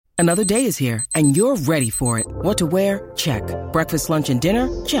Another day is here, and you're ready for it. What to wear? Check. Breakfast, lunch, and dinner?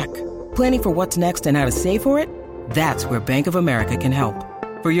 Check. Planning for what's next and how to save for it? That's where Bank of America can help.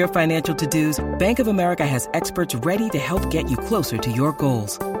 For your financial to-dos, Bank of America has experts ready to help get you closer to your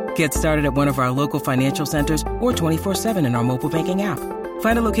goals. Get started at one of our local financial centers or 24/7 in our mobile banking app.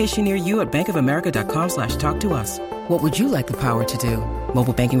 Find a location near you at bankofamerica.com/talktous. What would you like the power to do?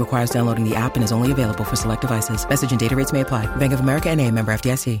 Mobile banking requires downloading the app and is only available for select devices. Message and data rates may apply. Bank of America N.A., member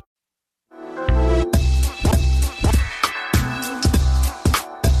FDIC.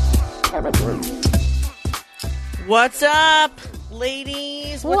 What's up,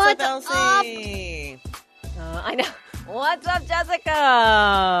 ladies? What's up, Elsie? I know. What's up, Jessica?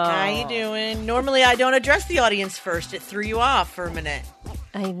 How you doing? Normally, I don't address the audience first. It threw you off for a minute.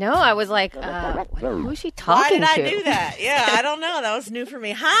 I know. I was like, who is she talking to? Why did I do that? Yeah, I don't know. That was new for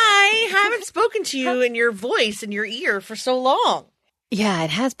me. Hi. Haven't spoken to you in your voice, in your ear for so long. Yeah, it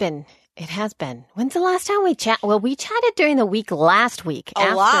has been. It has been. When's the last time we chat? Well, we chatted during the week last week.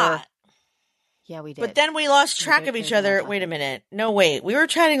 A lot. Yeah, we did. But then we lost track of each other. Wait a minute. No, wait. We were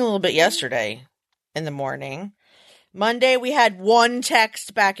chatting a little bit yesterday in the morning. Monday, we had one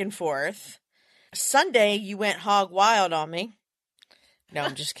text back and forth. Sunday, you went hog wild on me. No,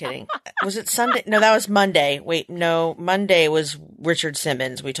 I'm just kidding. Was it Sunday? No, that was Monday. Wait, no. Monday was Richard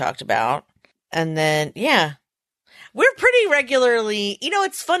Simmons we talked about. And then, yeah. We're pretty regularly,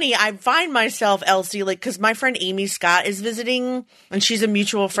 it's funny. I find myself, Elsie, because my friend Amy Scott is visiting, and she's a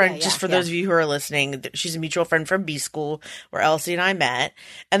mutual friend, just for those of you who are listening. She's a mutual friend from B School, where Elsie and I met.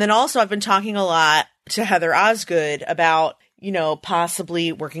 And then also, I've been talking a lot to Heather Osgood about,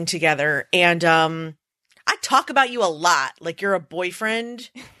 possibly working together. And I talk about you a lot, like you're a boyfriend.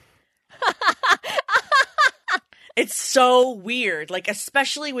 It's so weird,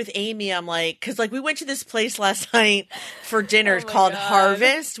 especially with Amy. I'm like, because we went to this place last night for dinner called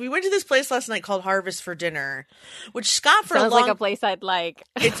Harvest. We went to this place last night called Harvest for dinner, which Scott sounds like a place I'd like.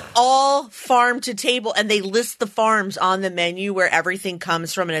 It's all farm to table, and they list the farms on the menu where everything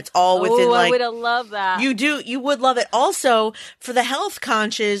comes from, and it's all within I would have loved that. You would love it. Also, for the health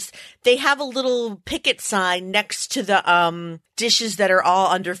conscious, they have a little picket sign next to the dishes that are all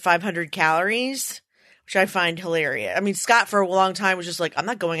under 500 calories. Which I find hilarious. I mean, Scott for a long time was just like, I'm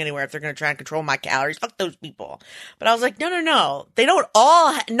not going anywhere if they're going to try and control my calories. Fuck those people. But I was like, no. They don't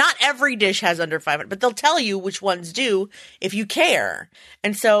not every dish has under 500, but they'll tell you which ones do if you care.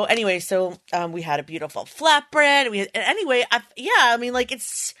 And so anyway, we had a beautiful flatbread.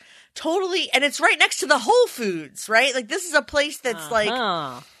 It's totally, and it's right next to the Whole Foods, right? This is a place that's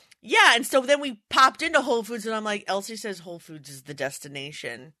yeah. And so then we popped into Whole Foods, and I'm like, Elsie says Whole Foods is the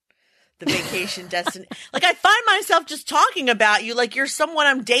destination. The vacation destination. I find myself just talking about you like you're someone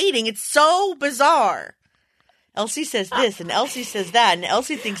I'm dating. It's so bizarre. Elsie says this, and Elsie says that, and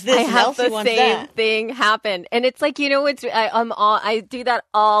Elsie thinks this, and Elsie wants that. I have the same thing happen. And it's I do that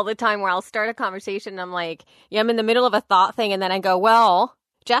all the time where I'll start a conversation, and I'm like, I'm in the middle of a thought thing, and then I go, well,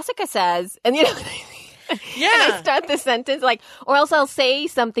 Jessica says, and yeah. And I start the sentence or else I'll say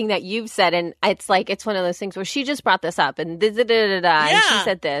something that you've said, and it's one of those things where she just brought this up, and and she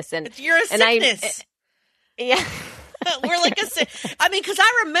said this, and you're a sickness. Yeah. We're because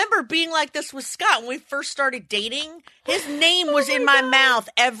I remember being like this with Scott when we first started dating. His name was in my mouth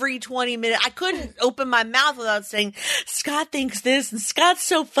every 20 minutes. I couldn't open my mouth without saying, Scott thinks this, and Scott's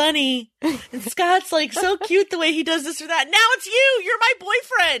so funny, and Scott's so cute the way he does this or that. Now it's you. You're my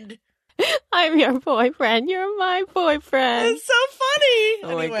boyfriend. I'm your boyfriend. You're my boyfriend. It's so funny.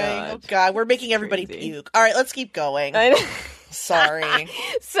 Oh anyway, my oh God, we're making everybody puke. All right, let's keep going. Sorry.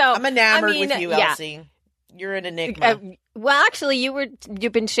 I'm enamored with you, Elsie. You're an enigma. Well, actually,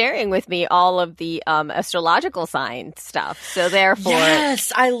 you've been sharing with me all of the astrological sign stuff. So therefore,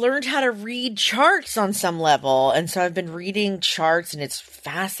 yes, I learned how to read charts on some level, and so I've been reading charts, and it's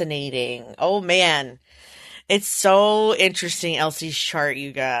fascinating. Oh man. It's so interesting, Elsie's chart,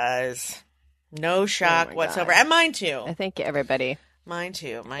 you guys. No shock whatsoever. And mine too. I think everybody. Mine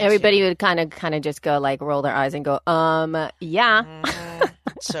too. Everybody would kind of just go roll their eyes and go, yeah. Mm-hmm.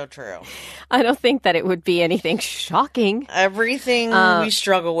 So true. I don't think that it would be anything shocking. Everything we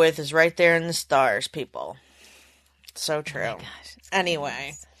struggle with is right there in the stars, people. So true. Oh my gosh,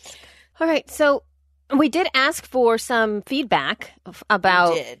 anyway. All right. So we did ask for some feedback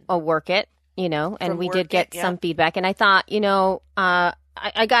about a Work It. And we did get some feedback. And I thought,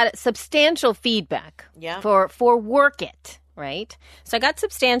 I got substantial feedback for Work It, right? So I got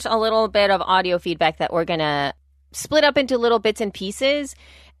a little bit of audio feedback that we're going to split up into little bits and pieces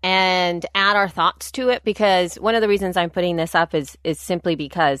and add our thoughts to it, because one of the reasons I'm putting this up is simply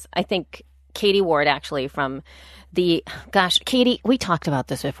because I think Katie Ward, actually, from Katie, we talked about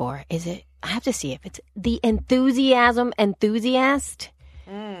this before. Is it, I have to see if it's The Enthusiasm Enthusiast?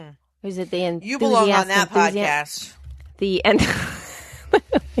 Or is it The Enthusiast? You belong on that podcast. The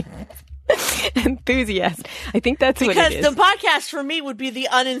Enthusiast. I think that's what it is. Because the podcast for me would be The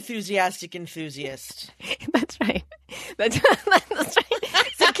Unenthusiastic Enthusiast. That's right. That's right.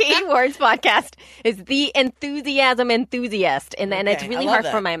 So Katie Ward's podcast is The Enthusiasm Enthusiast. And it's really hard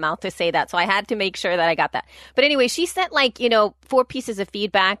for my mouth to say that. So I had to make sure that I got that. But anyway, she sent 4 pieces of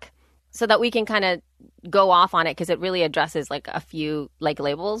feedback so that we can kind of go off on it, because it really addresses a few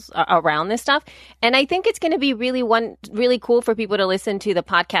labels around this stuff. And I think it's going to be really cool for people to listen to the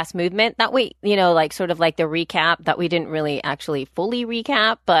podcast movement. That way, sort of like the recap that we didn't really actually fully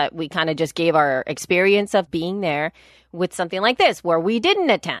recap, but we kind of just gave our experience of being there with something like this where we didn't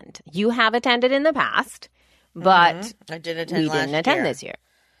attend. You have attended in the past, but I did attend we didn't last attend year. this year.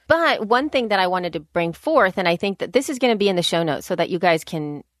 But one thing that I wanted to bring forth, and I think that this is going to be in the show notes so that you guys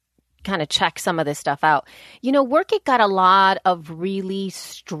can kind of check some of this stuff out. Work It got a lot of really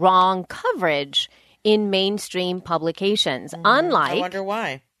strong coverage in mainstream publications, unlike I wonder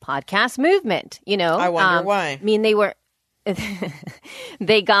why. Podcast Movement. I wonder why. I mean, they were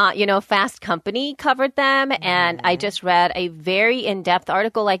they got, Fast Company covered them, and I just read a very in-depth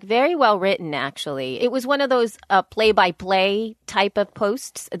article, very well written, actually. It was one of those play-by-play type of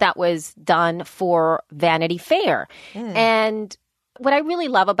posts that was done for Vanity Fair. And what I really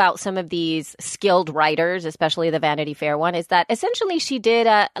love about some of these skilled writers, especially the Vanity Fair one, is that essentially she did,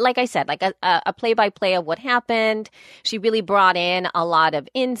 like I said, a play-by-play of what happened. She really brought in a lot of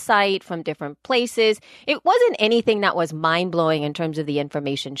insight from different places. It wasn't anything that was mind-blowing in terms of the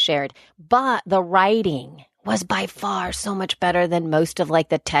information shared, but the writing was by far so much better than most of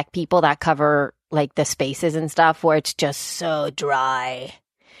the tech people that cover the spaces and stuff, where it's just so dry.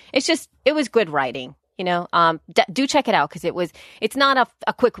 It was good writing. Do check it out, because it's not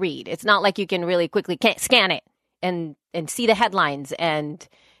a quick read. It's not like you can really quickly scan it and see the headlines and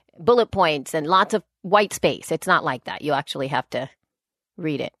bullet points and lots of white space. It's not like that. You actually have to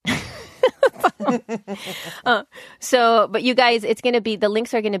read it. But you guys, the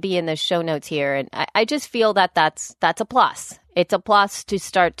links are going to be in the show notes here. And I just feel that that's a plus. It's a plus to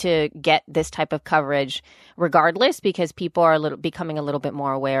start to get this type of coverage regardless, because people are becoming a little bit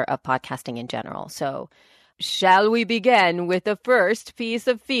more aware of podcasting in general. So shall we begin with the first piece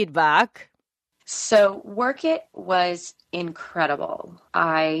of feedback? So Work It was incredible.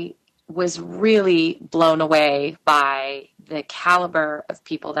 I was really blown away by the caliber of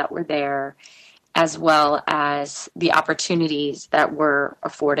people that were there, as well as the opportunities that were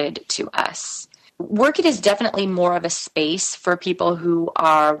afforded to us. Work It is definitely more of a space for people who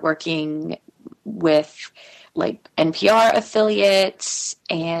are working with NPR affiliates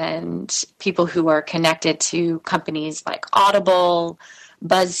and people who are connected to companies like Audible,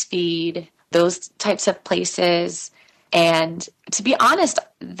 BuzzFeed, those types of places. And to be honest,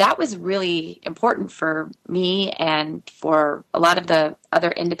 that was really important for me and for a lot of the other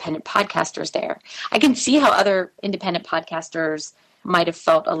independent podcasters there. I can see how other independent podcasters might have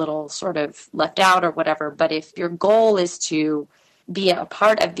felt a little sort of left out or whatever, but if your goal is to be a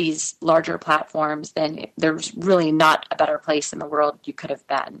part of these larger platforms, then there's really not a better place in the world you could have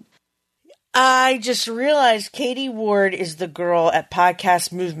been. I just realized Katie Ward is the girl at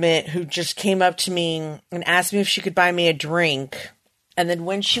Podcast Movement who just came up to me and asked me if she could buy me a drink. And then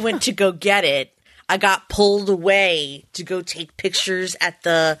when she went to go get it, I got pulled away to go take pictures at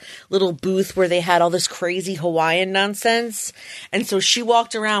the little booth where they had all this crazy Hawaiian nonsense. And so she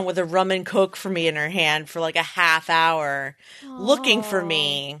walked around with a rum and coke for me in her hand for a half hour, looking for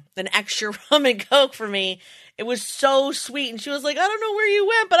me, an extra rum and coke for me. It was so sweet. And she was like, I don't know where you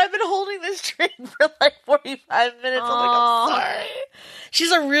went, but I've been holding this drink for 45 minutes. I'm sorry.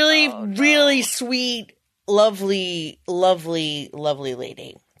 She's a really sweet, lovely, lovely, lovely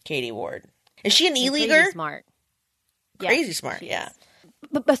lady, Katie Ward. Is she an e-leaguer? Crazy smart. Crazy smart, yeah.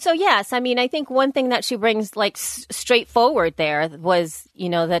 But so, yes, I mean, I think one thing that she brings straightforward there was,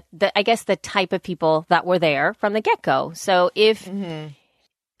 that I guess the type of people that were there from the get-go. So I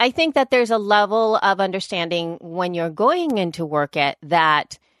think that there's a level of understanding when you're going into Work It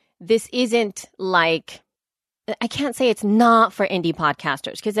that this isn't I can't say it's not for indie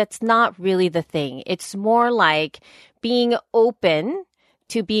podcasters, because that's not really the thing. It's more like being open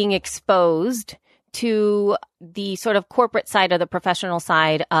to being exposed to the sort of corporate side or the professional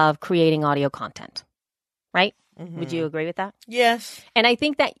side of creating audio content, right? Mm-hmm. Would you agree with that? Yes. And I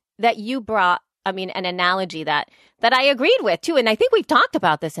think that you brought, an analogy that I agreed with too. And I think we've talked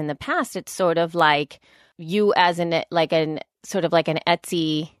about this in the past. It's sort of like you as an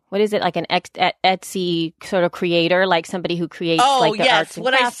Etsy what is it, like an Etsy sort of creator, like somebody who creates like the arts and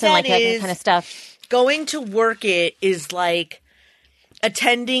crafts and like that kind of stuff. Going to Work It is like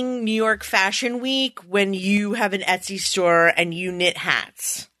attending New York Fashion Week when you have an Etsy store and you knit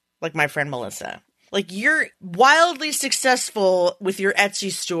hats, like my friend Melissa. Like, you're wildly successful with your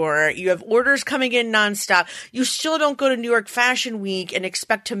Etsy store. You have orders coming in nonstop. You still don't go to New York Fashion Week and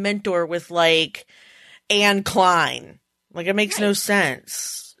expect to mentor with, like, Anne Klein. Like, it makes no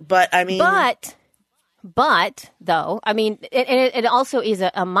sense. But, I mean... But though, I mean, it also is a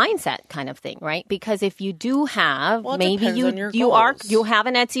mindset kind of thing, right? Because if you do have, maybe you have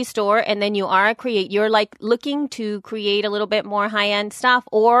an Etsy store and then you're like looking to create a little bit more high end stuff,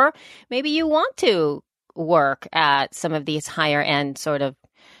 or maybe you want to work at some of these higher end sort of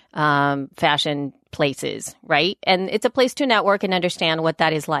fashion places, right? And it's a place to network and understand what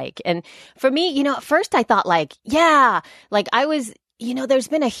that is like. And for me, at first I thought there's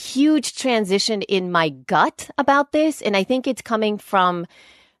been a huge transition in my gut about this. And I think it's coming from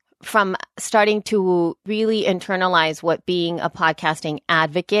starting to really internalize what being a podcasting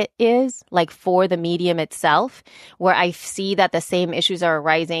advocate is, like for the medium itself, where I see that the same issues are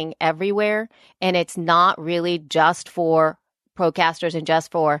arising everywhere. And it's not really just for podcasters and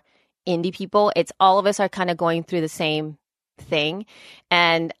just for indie people. It's all of us are kind of going through the same thing.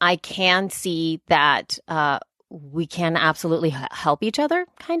 And I can see that, we can absolutely help each other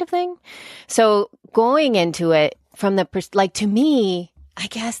kind of thing. So going into it from to me, I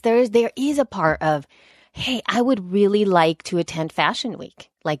guess there is a part of, hey, I would really like to attend Fashion Week.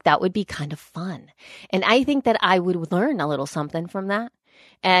 Like, that would be kind of fun. And I think that I would learn a little something from that.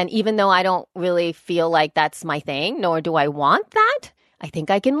 And even though I don't really feel like that's my thing, nor do I want that, I think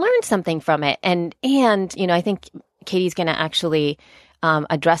I can learn something from it. And I think Katie's going to actually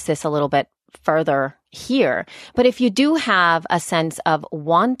address this a little bit further here. But if you do have a sense of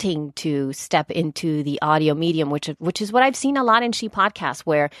wanting to step into the audio medium, which is what I've seen a lot in She Podcasts,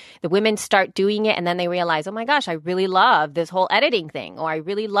 where the women start doing it and then they realize, oh my gosh, I really love this whole editing thing, or I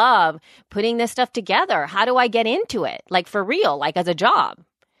really love putting this stuff together. How do I get into it? Like, for real, like as a job.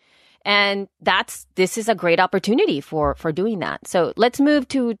 And this is a great opportunity for doing that. So let's move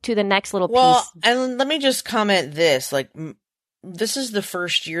to the next little piece. Well, and let me just comment this, like, this is the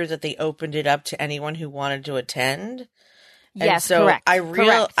first year that they opened it up to anyone who wanted to attend. Yes, so correct.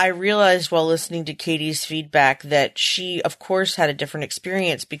 I realized while listening to Katie's feedback that she, of course, had a different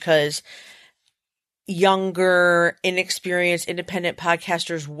experience because younger, inexperienced, independent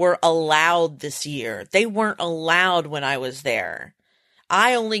podcasters were allowed this year. They weren't allowed when I was there.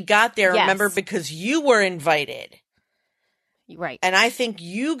 I only got there, remember, because you were invited. Right. And I think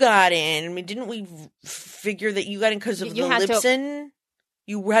you got in. I mean, didn't we figure that you got in because of the Libsyn?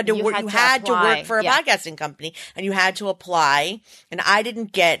 You had to work for a podcasting company, and you had to apply. And I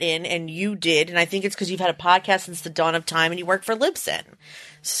didn't get in, and you did. And I think it's because you've had a podcast since the dawn of time, and you work for Libsyn.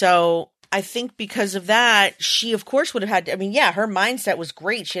 So I think because of that, she, of course, would have had to, her mindset was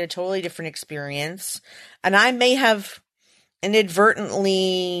great. She had a totally different experience. And I may have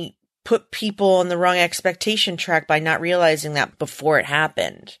inadvertently put people on the wrong expectation track by not realizing that before it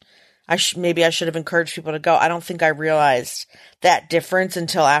happened. Maybe I should have encouraged people to go. I don't think I realized that difference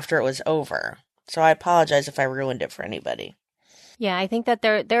until after it was over. So I apologize if I ruined it for anybody. Yeah, I think that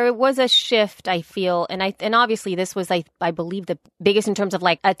there was a shift, I feel, and obviously this was, I believe, the biggest in terms of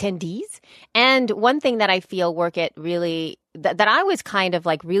like attendees. And one thing that I feel Work It really that I was kind of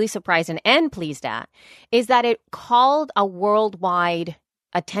like really surprised and pleased at is that it called a worldwide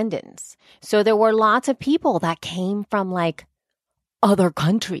attendance. So there were lots of people that came from like other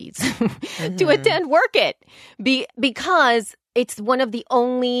countries to attend Work It because it's one of the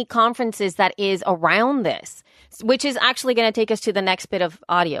only conferences that is around this, which is actually going to take us to the next bit of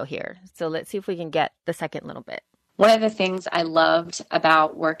audio here. So let's see if we can get the second little bit. One of the things I loved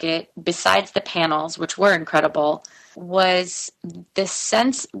about Work It, besides the panels, which were incredible, was the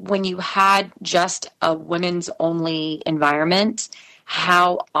sense when you had just a women's only environment,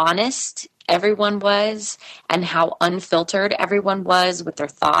 how honest everyone was and how unfiltered everyone was with their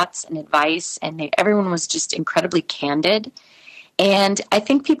thoughts and advice. And everyone was just incredibly candid. And I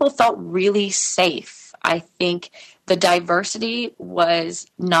think people felt really safe. I think the diversity was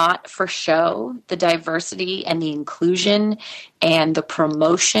not for show. The diversity and the inclusion and the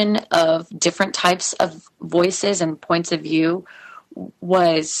promotion of different types of voices and points of view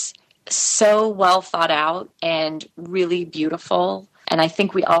was so well thought out and really beautiful. And I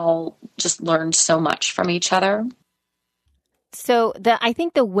think we all just learned so much from each other. So I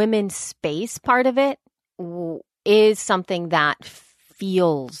think the women's space part of it is something that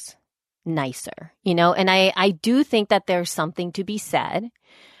feels nicer, and I do think that there's something to be said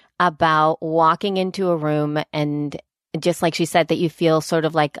about walking into a room and just like she said, that you feel sort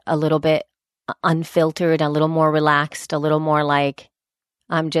of like a little bit unfiltered, a little more relaxed, a little more like,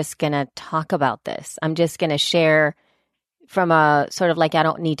 I'm just going to talk about this. I'm just going to share from a sort of like, I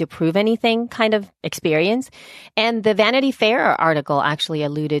don't need to prove anything kind of experience. And the Vanity Fair article actually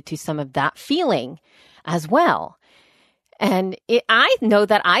alluded to some of that feeling as well. And I know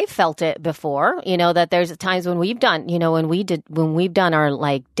that I felt it before, that there's times when we've done, when we've done our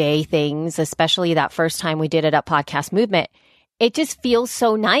like day things, especially that first time we did it at Podcast Movement, it just feels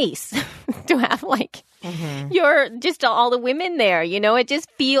so nice to have like you're just all the women there,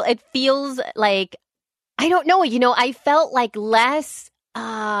 it feels like, I don't know, I felt like less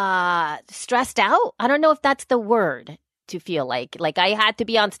stressed out. I don't know if that's the word to feel like I had to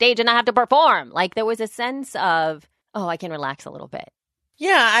be on stage and I have to perform. Like there was a sense of, oh, I can relax a little bit.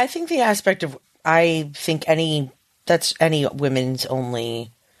 Yeah, I think the aspect of, any women's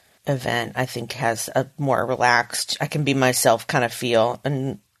only event, I think has a more relaxed, I can be myself kind of feel.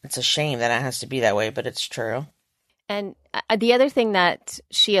 And it's a shame that it has to be that way, but it's true. And the other thing that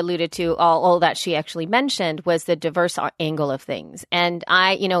she alluded to, all that she actually mentioned, was the diverse angle of things. And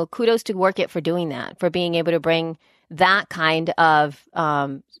kudos to Work It for doing that, for being able to bring that kind of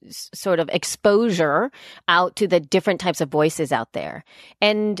sort of exposure out to the different types of voices out there.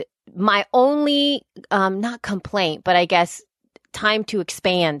 And my only, not complaint, but I guess time to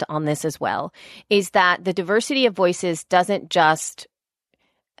expand on this as well, is that the diversity of voices doesn't just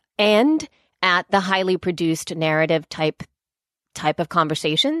end at the highly produced narrative type of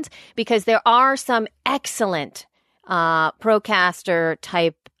conversations, because there are some excellent procaster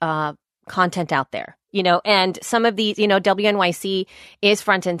type content out there. And some of these, WNYC is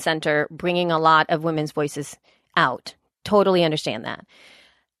front and center, bringing a lot of women's voices out. Totally understand that.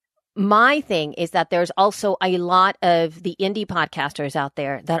 My thing is that there's also a lot of the indie podcasters out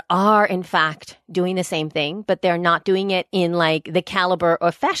there that are, in fact, doing the same thing, but they're not doing it in like the caliber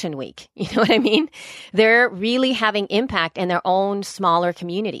of Fashion Week. You know what I mean? They're really having impact in their own smaller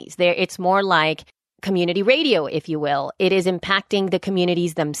communities. It's more like community radio, if you will. It is impacting the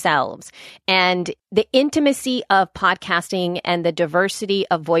communities themselves. And the intimacy of podcasting and the diversity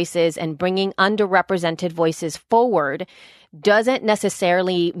of voices and bringing underrepresented voices forward doesn't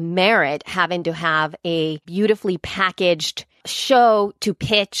necessarily merit having to have a beautifully packaged show to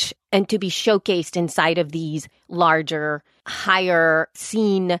pitch and to be showcased inside of these larger, higher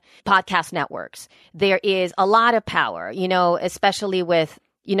seen podcast networks. There is a lot of power, especially with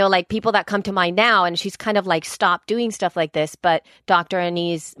like people that come to mind now, and she's kind of like stopped doing stuff like this, but Dr.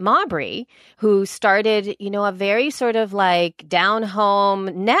 Anees Mabry, who started, a very sort of like down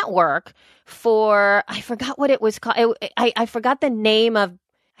home network for, I forgot what it was called. I forgot the name of,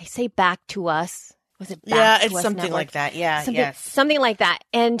 I say Back to Us. Was it Back Yeah, to it's Us something Network? Like that. Yeah, Something like that.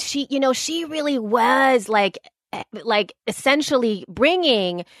 And she, she really was like essentially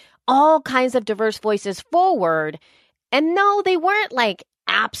bringing all kinds of diverse voices forward. And no, they weren't like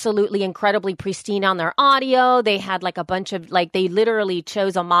absolutely incredibly pristine on their audio. They had like a bunch of they literally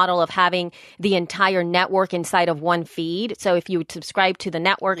chose a model of having the entire network inside of one feed. So if you would subscribe to the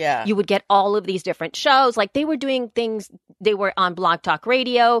network, you would get all of these different shows. Like they were doing things, they were on Blog Talk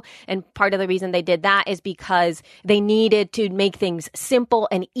Radio. And part of the reason they did that is because they needed to make things simple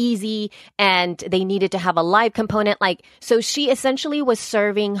and easy, and they needed to have a live component. So she essentially was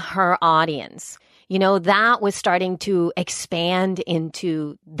serving her audience. That was starting to expand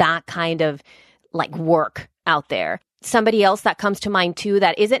into that kind of like work out there. Somebody else that comes to mind too,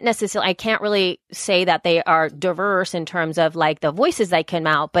 that isn't necessarily, I can't really say that they are diverse in terms of like the voices that come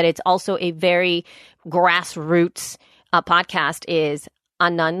out, but it's also a very grassroots podcast, is A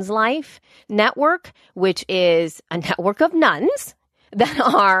Nun's Life Network, which is a network of nuns that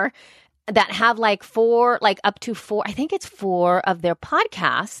have up to four, I think it's 4 of their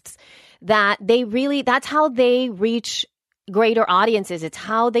podcasts that that's how they reach greater audiences. It's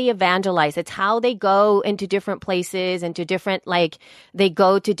how they evangelize. It's how they go into different places, into different, they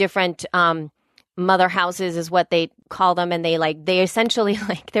go to different, mother houses is what they call them. And they essentially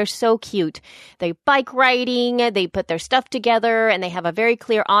they're so cute. They bike riding, they put their stuff together, and they have a very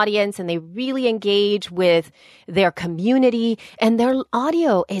clear audience, and they really engage with their community, and their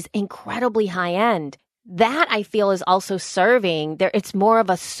audio is incredibly high end. That I feel is also serving there. It's more of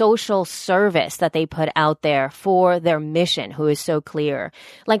a social service that they put out there for their mission, who is so clear.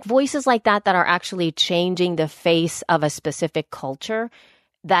 Like voices like that are actually changing the face of a specific culture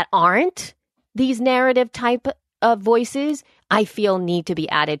that aren't these narrative type of voices, I feel need to be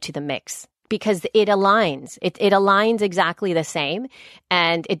added to the mix, because it aligns. It aligns exactly the same,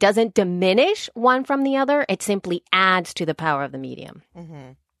 and it doesn't diminish one from the other. It simply adds to the power of the medium.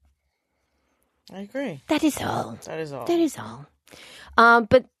 Mm-hmm. I agree. That is all. That is all. That is all.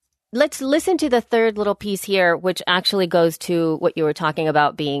 But let's listen to the third little piece here, which actually goes to what you were talking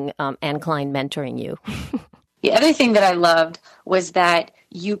about being Anne Klein mentoring you. The other thing that I loved was that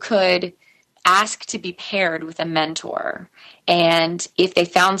you could ask to be paired with a mentor. And if they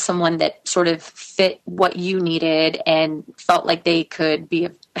found someone that sort of fit what you needed and felt like they could be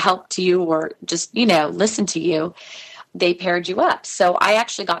of help to you or just, listen to you, they paired you up. So I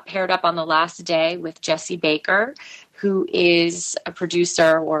actually got paired up on the last day with Jessie Baker, who is a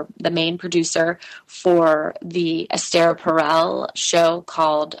producer or the main producer for the Esther Perel show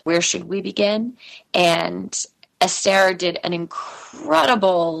called Where Should We Begin? And Esther did an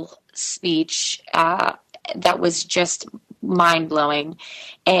incredible speech that was just mind-blowing.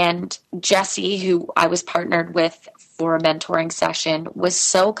 And Jessie, who I was partnered with for a mentoring session, was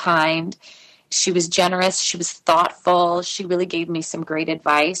so kind. She was generous. She was thoughtful. She really gave me some great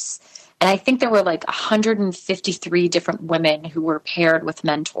advice. And I think there were like 153 different women who were paired with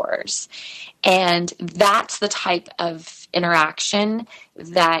mentors. And that's the type of interaction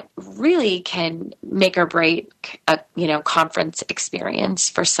that really can make or break a, conference experience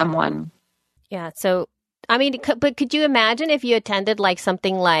for someone. Yeah. So, I mean, but could you imagine if you attended like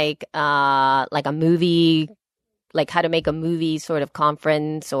something like a movie, like how to make a movie sort of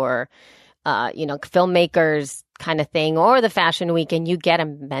conference or, filmmakers kind of thing, or the Fashion Week, and you get a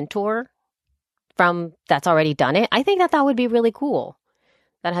mentor from that's already done it? I think that would be really cool.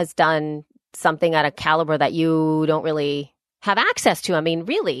 That has done something at a caliber that you don't really have access to. I mean,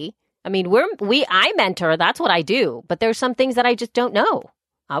 really. I mean, I mentor. That's what I do. But there's some things that I just don't know.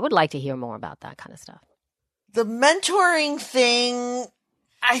 I would like to hear more about that kind of stuff. The mentoring thing,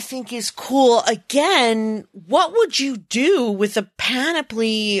 I think, is cool. Again, what would you do with a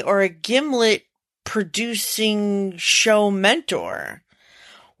Panoply or a Gimlet producing show mentor?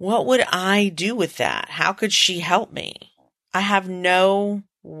 What would I do with that? How could she help me? I have no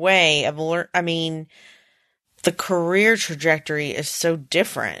way of the career trajectory is so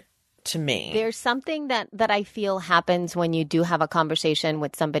different to me. There's something that I feel happens when you do have a conversation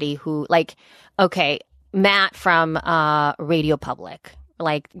with somebody who, like, okay, Matt from Radio Public.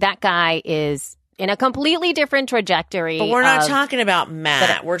 Like, that guy is in a completely different trajectory. But we're not talking about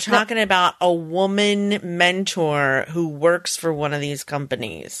Matt. We're talking about a woman mentor who works for one of these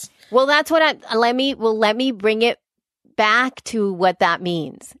companies. Well, that's what let me bring it back to what that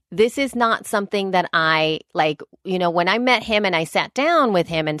means. This is not something that I like, when I met him and I sat down with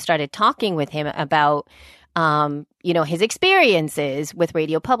him and started talking with him about his experiences with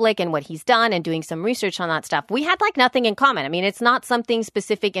Radio Public and what he's done and doing some research on that stuff. We had like nothing in common. I mean, it's not something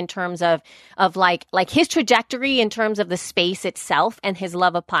specific in terms of like his trajectory in terms of the space itself and his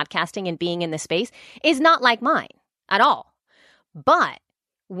love of podcasting and being in the space is not like mine at all. But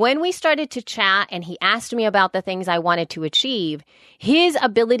when we started to chat and he asked me about the things I wanted to achieve, his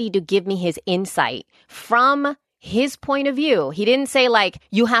ability to give me his insight from his point of view. He didn't say like,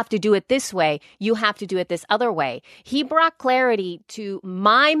 you have to do it this way. You have to do it this other way. He brought clarity to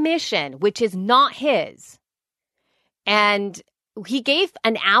my mission, which is not his. And he gave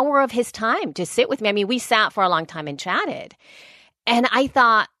an hour of his time to sit with me. I mean, we sat for a long time and chatted. And I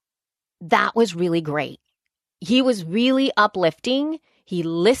thought that was really great. He was really uplifting. He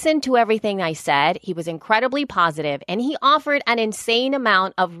listened to everything I said. He was incredibly positive, and he offered an insane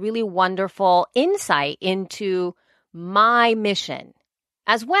amount of really wonderful insight into my mission,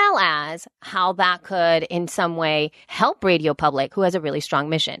 as well as how that could in some way help Radio Public, who has a really strong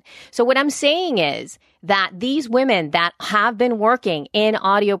mission. So what I'm saying is that these women that have been working in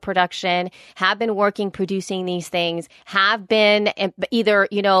audio production, have been working producing these things, have been either,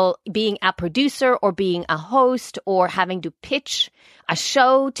 being a producer or being a host or having to pitch a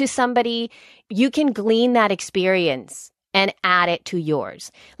show to somebody, you can glean that experience and add it to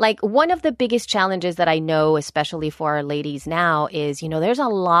yours. Like, one of the biggest challenges that I know, especially for our ladies now, is, there's a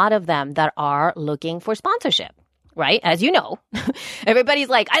lot of them that are looking for sponsorship. Right? As you know, everybody's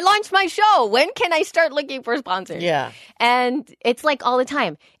like, I launched my show. When can I start looking for sponsors? Yeah. And it's like all the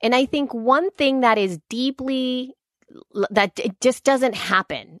time. And I think one thing that is that it just doesn't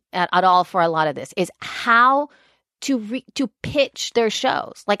happen at all for a lot of this is how to pitch their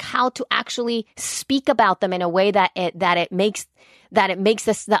shows, like how to actually speak about them in a way that it makes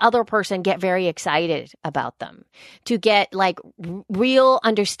the other person get very excited about them, to get like real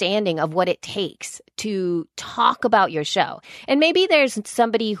understanding of what it takes to talk about your show. And maybe there's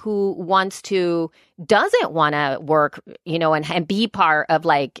somebody who doesn't want to work, and be part of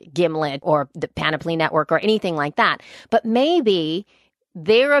like Gimlet or the Panoply Network or anything like that. But maybe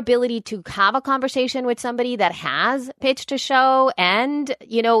their ability to have a conversation with somebody that has pitched a show and,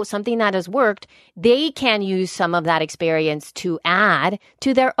 something that has worked, they can use some of that experience to add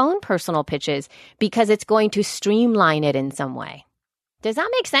to their own personal pitches because it's going to streamline it in some way. Does that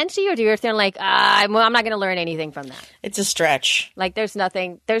make sense to you? Or do you feel like, I'm not going to learn anything from that? It's a stretch. Like there's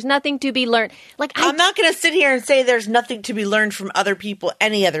nothing to be learned. Like I'm not going to sit here and say there's nothing to be learned from other people,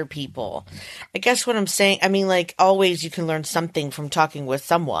 any other people. I guess what I'm saying, I mean, like always you can learn something from talking with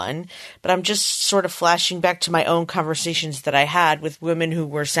someone, but I'm just sort of flashing back to my own conversations that I had with women who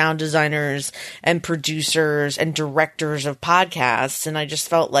were sound designers and producers and directors of podcasts. And I just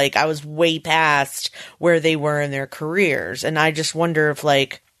felt like I was way past where they were in their careers. And I just wonder if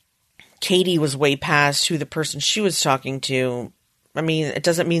like Katie was way past who the person she was talking to. I mean, it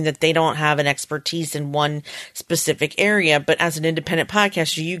doesn't mean that they don't have an expertise in one specific area, but as an independent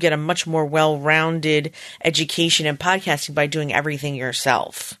podcaster, you get a much more well-rounded education in podcasting by doing everything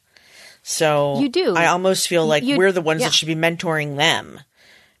yourself. So you do. I almost feel like we're the ones that should be mentoring them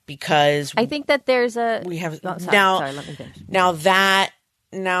because I think that there's we have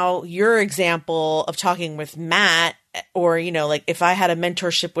now your example of talking with Matt, or, like if I had a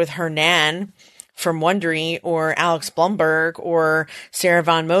mentorship with Hernan from Wondery or Alex Blumberg or Sarah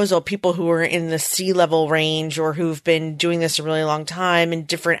Von Mosel, people who are in the C-level range or who've been doing this a really long time in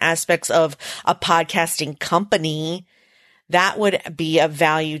different aspects of a podcasting company, that would be of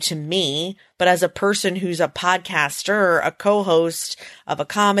value to me. But as a person who's a podcaster, a co-host of a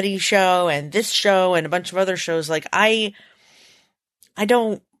comedy show and this show and a bunch of other shows, like I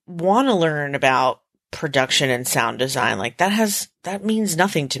don't want to learn about production and sound design. Like that means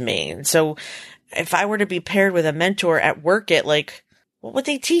nothing to me. And so if I were to be paired with a mentor at work, what would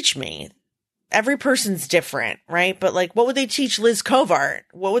they teach me? Every person's different, right? But like, what would they teach Liz Covart?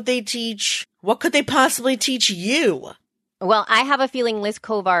 What could they possibly teach you? Well, I have a feeling Liz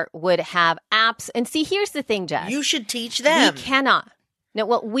Covart would have apps. And see, here's the thing, Jess. You should teach them. We cannot.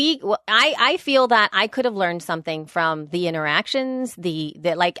 No, I feel that I could have learned something from the interactions,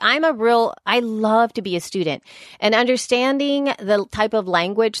 I love to be a student and understanding the type of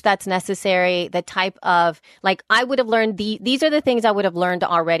language that's necessary, the type of, I would have learned these are the things I would have learned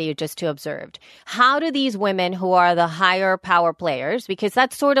already just to observed. How do these women who are the higher power players, because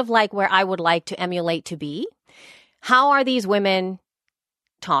that's sort of like where I would like to emulate to be. How are these women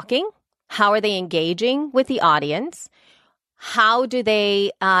talking? How are they engaging with the audience? How do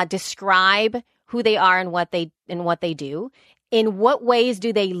they describe who they are and what they do? In what ways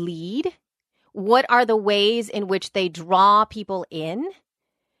do they lead? What are the ways in which they draw people in?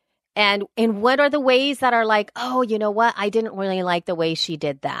 And what are the ways that are like, oh, you know what? I didn't really like the way she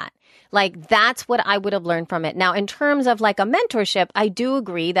did that. Like, that's what I would have learned from it. Now, in terms of like a mentorship, I do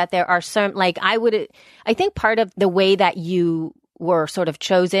agree that there are some, I think part of the way that you were sort of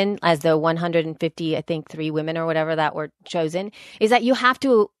chosen as the 150, I think 3 women or whatever that were chosen, is that you have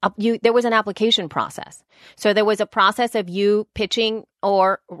to, there was an application process. So there was a process of you pitching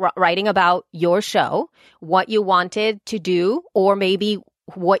or writing about your show, what you wanted to do, or maybe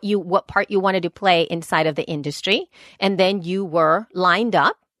what part you wanted to play inside of the industry. And then you were lined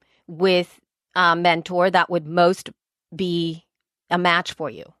up with a mentor that would most be a match for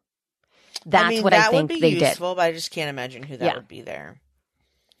you. That's what I think they did. That would be useful, but I just can't imagine who that would be there.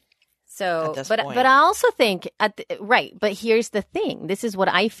 So, but I also think, but here's the thing. This is what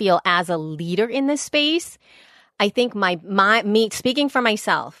I feel as a leader in this space. I think me speaking for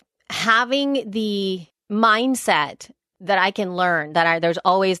myself, having the mindset that I can learn, there's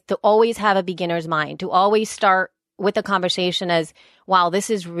always have a beginner's mind, to always start with the conversation as, wow,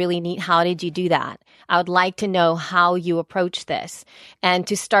 this is really neat. How did you do that? I would like to know how you approach this, and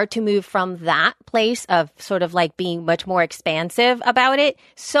to start to move from that place of sort of like being much more expansive about it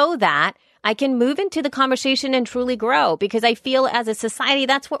so that I can move into the conversation and truly grow. Because I feel as a society,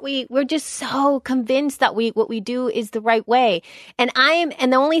 that's what we're just so convinced that what we do is the right way. And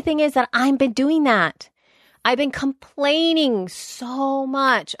the only thing is that I've been doing that. I've been complaining so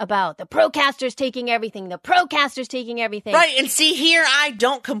much about the Procasters taking everything. Right. And see, here, I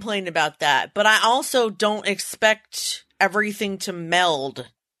don't complain about that, but I also don't expect everything to meld.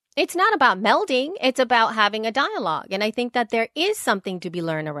 It's not about melding. It's about having a dialogue. And I think that there is something to be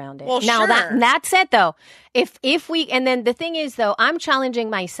learned around it. Well, now, sure. That's it, though. And then the thing is, though, I'm challenging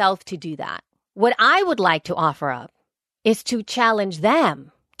myself to do that. What I would like to offer up is to challenge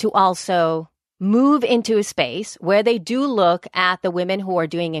them to also move into a space where they do look at the women who are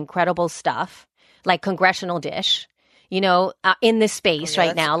doing incredible stuff, like Congressional Dish, in this space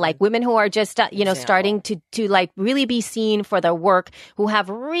right now, like women who are just, starting to like really be seen for their work, who have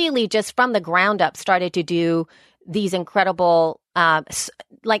really just from the ground up started to do these incredible,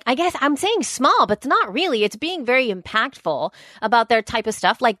 like, I guess I'm saying small, but it's not really. It's being very impactful about their type of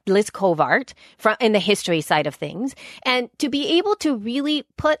stuff, like Liz Covart in the history side of things. And to be able to really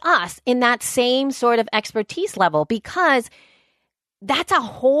put us in that same sort of expertise level, because that's a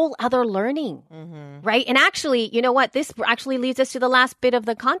whole other learning, right? And actually, you know what? This actually leads us to the last bit of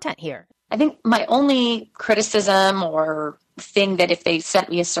the content here. I think my only criticism or thing that if they sent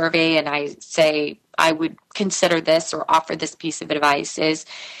me a survey and I say I would consider this or offer this piece of advice is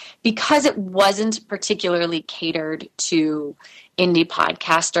because it wasn't particularly catered to indie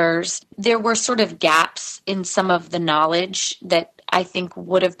podcasters, there were sort of gaps in some of the knowledge that I think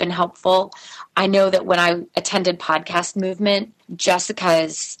would have been helpful. I know that when I attended Podcast Movement,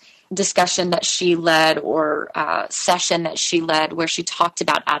 Jessica's discussion that she led or session that she led where she talked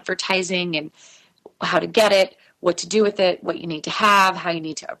about advertising and how to get it, what to do with it, what you need to have, how you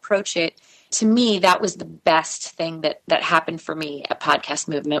need to approach it. To me, that was the best thing that happened for me at Podcast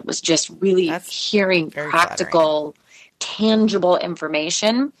Movement was just really hearing practical, tangible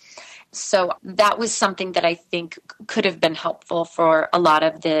information. So that was something that I think could have been helpful for a lot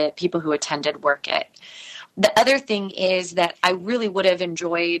of the people who attended Work It. The other thing is that I really would have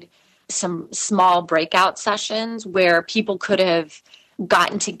enjoyed some small breakout sessions where people could have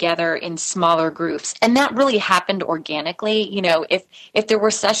gotten together in smaller groups. And that really happened organically. You know, if there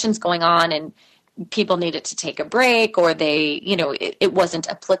were sessions going on and people needed to take a break or they, you know, it wasn't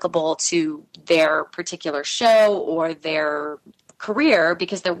applicable to their particular show or their career,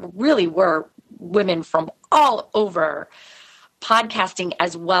 because there really were women from all over podcasting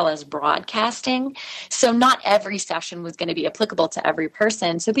as well as broadcasting. So not every session was going to be applicable to every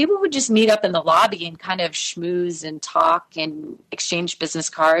person. So people would just meet up in the lobby and kind of schmooze and talk and exchange business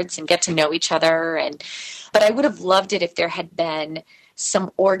cards and get to know each other. But I would have loved it if there had been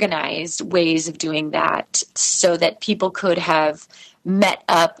some organized ways of doing that so that people could have met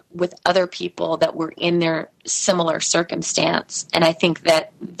up with other people that were in their similar circumstance. And I think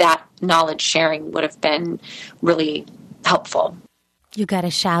that knowledge sharing would have been really helpful. You got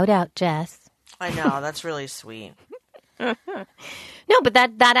a shout out, Jess. I know, that's really sweet. No, but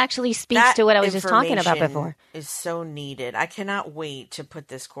that actually speaks to what I was just talking about before. Is so needed. I cannot wait to put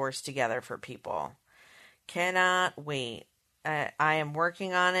this course together for people. Cannot wait. I am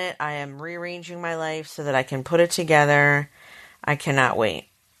working on it. I am rearranging my life so that I can put it together. I cannot wait.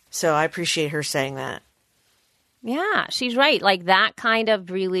 So I appreciate her saying that. Yeah, she's right. Like that kind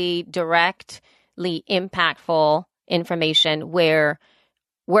of really directly impactful information where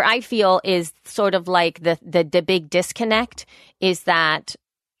I feel is sort of like the big disconnect is that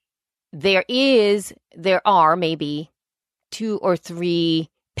there are maybe 2 or 3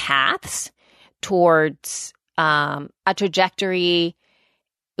 paths towards a trajectory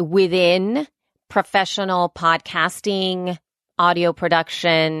within professional podcasting, audio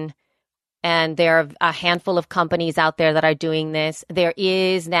production, and there are a handful of companies out there that are doing this. There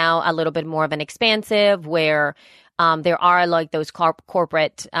is now a little bit more of an expansive where there are like those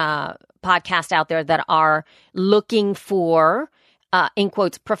corporate podcasts out there that are looking for, in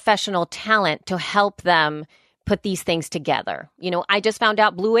quotes, professional talent to help them put these things together. You know, I just found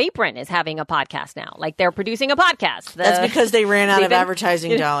out Blue Apron is having a podcast now. Like they're producing a podcast. That's because they ran out of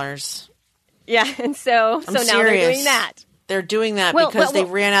advertising dollars. Yeah, and so now they're doing that. They're doing that because they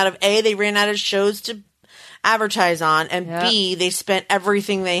ran out of shows to advertise on, and B, they spent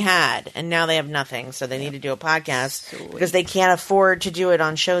everything they had, and now they have nothing, so they need to do a podcast because they can't afford to do it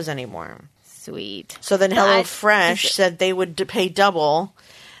on shows anymore. Sweet. So then HelloFresh said they would pay double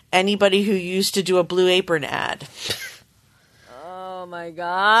anybody who used to do a Blue Apron ad. Oh my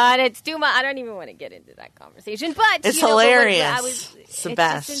God, it's too much. I don't even want to get into that conversation, but it's hilarious. It's the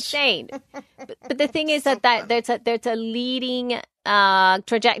best. It's insane. but the thing is that there's a leading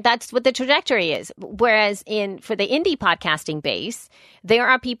that's what the trajectory is. Whereas for the indie podcasting base, there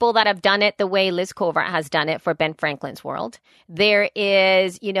are people that have done it the way Liz Covart has done it for Ben Franklin's World. There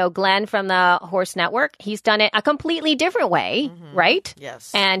is, Glenn from the Horse Network. He's done it a completely different way, right? Yes.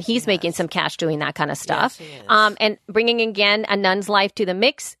 And he's making some cash doing that kind of stuff. Yes, he is. And bringing again A Nun's Life to the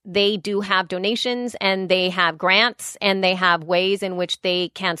mix. They do have donations and they have grants and they have ways in which they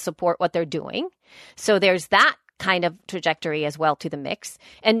can support what they're doing. So there's that kind of trajectory as well to the mix.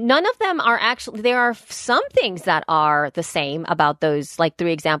 And none of them are actually, there are some things that are the same about those like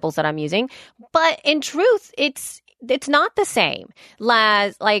 3 examples that I'm using. But in truth, it's it's not the same.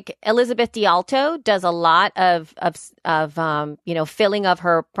 Like Elizabeth DiAlto does a lot of filling of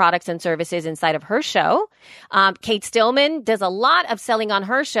her products and services inside of her show. Kate Stillman does a lot of selling on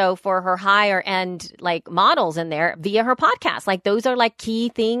her show for her higher end like models in there via her podcast. Like those are like key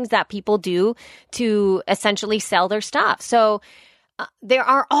things that people do to essentially sell their stuff. So there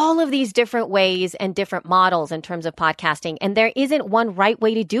are all of these different ways and different models in terms of podcasting, and there isn't one right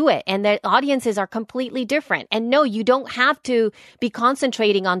way to do it. And the audiences are completely different. And no, you don't have to be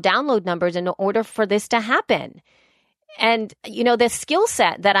concentrating on download numbers in order for this to happen. And, the skill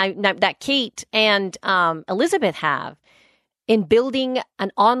set that Kate and Elizabeth have in building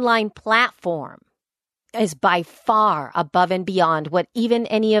an online platform is by far above and beyond what even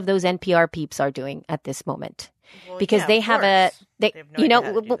any of those NPR peeps are doing at this moment. Well, because they have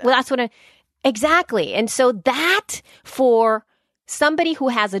that's what exactly. And so that for somebody who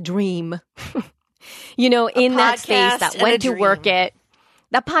has a dream, in that space that went to work it,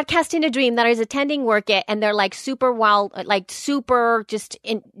 the podcast in a dream that is attending work it, and they're like super wild, like super just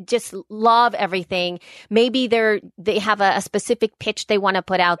love everything. Maybe they have a specific pitch they want to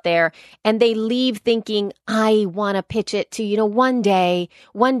put out there, and they leave thinking, I want to pitch it to, one day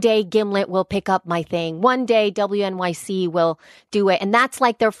Gimlet will pick up my thing. One day WNYC will do it. And that's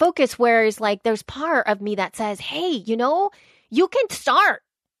like their focus, whereas like there's part of me that says, hey, you can start.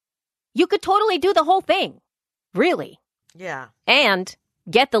 You could totally do the whole thing. Really. Yeah. And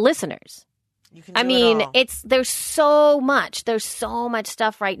get the listeners. There's so much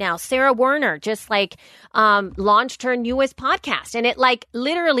stuff right now. Sarah Werner just launched her newest podcast, and it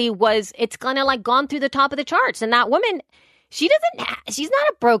literally it's kind of gone through the top of the charts. And that woman, she's not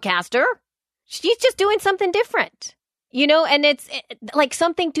a broadcaster. She's just doing something different. And it's like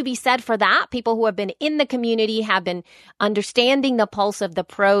something to be said for that. People who have been in the community have been understanding the pulse of the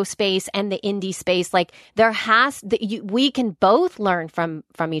pro space and the indie space. Like we can both learn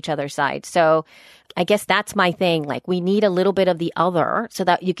from each other's side. So I guess that's my thing. Like we need a little bit of the other so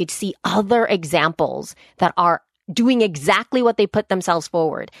that you could see other examples that are doing exactly what they put themselves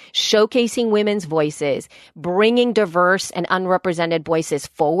forward, showcasing women's voices, bringing diverse and unrepresented voices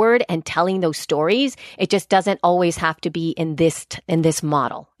forward and telling those stories. It just doesn't always have to be in this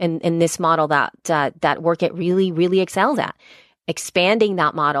model, in this model that Work It really, really excels at. Expanding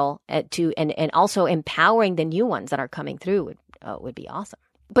that model and also empowering the new ones that are coming through would be awesome.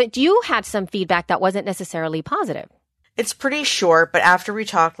 But you had some feedback that wasn't necessarily positive. It's pretty short, but after we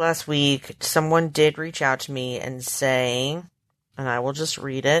talked last week, someone did reach out to me and say, and I will just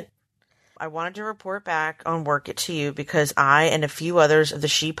read it. I wanted to report back on Work It to you because I and a few others of the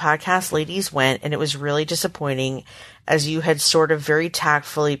She Podcast ladies went, and it was really disappointing, as you had sort of very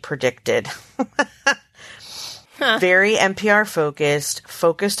tactfully predicted. Very NPR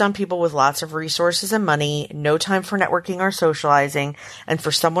focused on people with lots of resources and money, no time for networking or socializing, and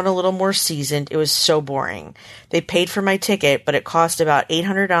for someone a little more seasoned, it was so boring. They paid for my ticket, but it cost about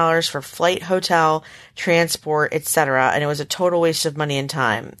 $800 for flight, hotel, transport, etc., and it was a total waste of money and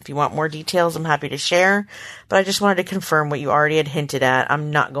time. If you want more details, I'm happy to share, but I just wanted to confirm what you already had hinted at. I'm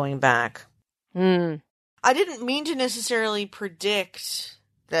not going back. I didn't mean to necessarily predict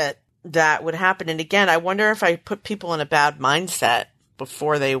that would happen. And again, I wonder if I put people in a bad mindset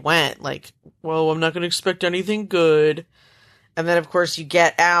before they went. Like, well, I'm not going to expect anything good. And then, of course, you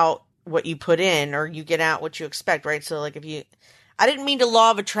get out what you put in, or you get out what you expect, right? So, like, I didn't mean to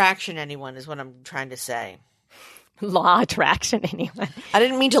law of attraction anyone, is what I'm trying to say. Law attraction anyone. I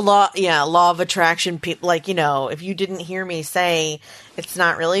didn't mean to law of attraction people. Like, if you didn't hear me say it's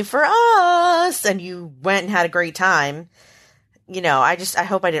not really for us and you went and had a great time, I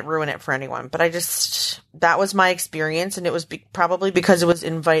hope I didn't ruin it for anyone, but that was my experience, and it was probably because it was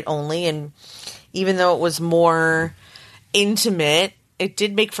invite only, and even though it was more intimate, it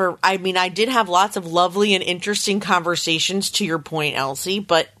did make I did have lots of lovely and interesting conversations, to your point, Elsie,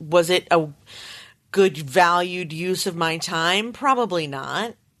 but was it a good valued use of my time? Probably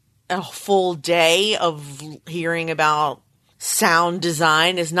not. A full day of hearing about sound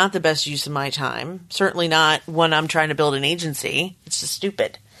design is not the best use of my time. Certainly not when I'm trying to build an agency. It's just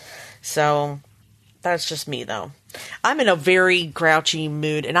stupid. So that's just me, though. I'm in a very grouchy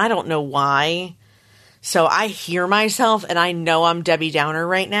mood, and I don't know why. So I hear myself, and I know I'm Debbie Downer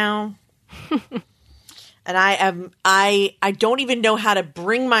right now. And I don't even know how to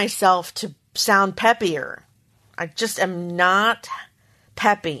bring myself to sound peppier. I just am not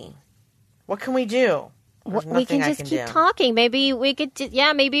peppy. What can we do? We can just keep talking. Maybe we could,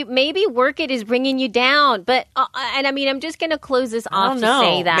 maybe Work It is bringing you down. But, and I mean, I'm just going to close this off to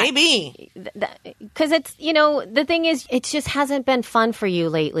say that. Maybe. Because it's, the thing is, it just hasn't been fun for you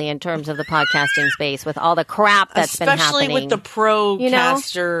lately in terms of the podcasting space with all the crap that's been happening. Especially with the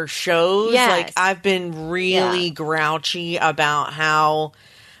Procaster shows. Yes. Like, I've been really grouchy about how,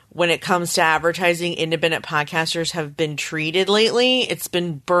 when it comes to advertising, independent podcasters have been treated lately. It's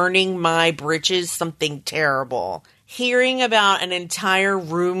been burning my britches, something terrible. Hearing about an entire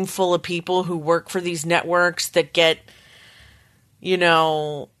room full of people who work for these networks that get,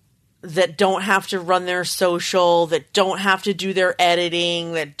 that don't have to run their social, that don't have to do their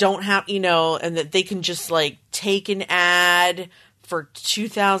editing, that don't have, and that they can just take an ad for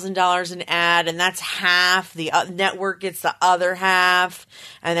 $2,000 an ad, and that's half. The network gets the other half,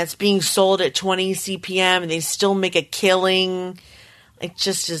 and that's being sold at 20 CPM, and they still make a killing. It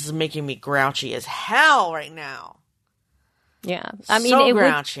just is making me grouchy as hell right now. Yeah, I mean, so it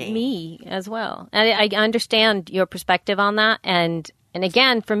grouchy. Would me as well. And I understand your perspective on that, and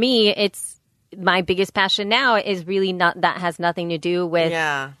again, for me, it's my biggest passion now is really that has nothing to do with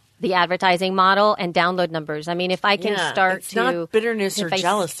the advertising model and download numbers. I mean, if I can start it's not bitterness or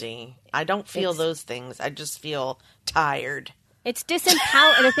jealousy. I don't feel those things. I just feel tired. It's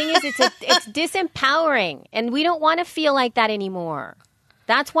disempowering. The thing is, it's disempowering, and we don't want to feel like that anymore.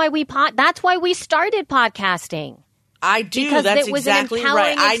 That's why we started podcasting. I do. Because that's it was exactly an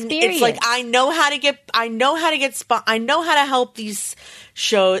empowering right. experience. It's like I know how to help these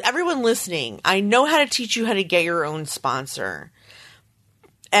shows. Everyone listening, I know how to teach you how to get your own sponsor.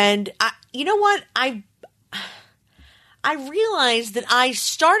 And you know what? I realized that I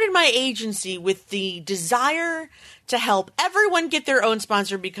started my agency with the desire to help everyone get their own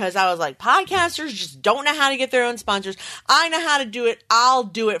sponsor because I was like, podcasters just don't know how to get their own sponsors. I know how to do it. I'll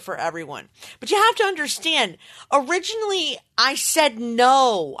do it for everyone. But you have to understand, originally I said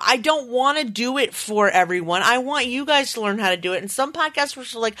no. I don't want to do it for everyone. I want you guys to learn how to do it. And some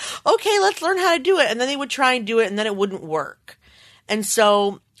podcasters were like, okay, let's learn how to do it. And then they would try and do it and then it wouldn't work. And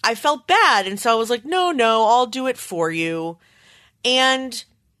so I felt bad. And so I was like, no, I'll do it for you. And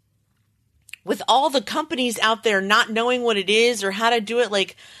with all the companies out there not knowing what it is or how to do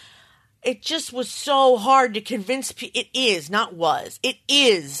it, it just was so hard to convince it is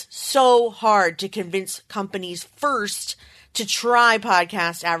so hard to convince companies first to try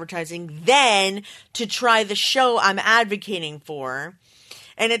podcast advertising, then to try the show I'm advocating for.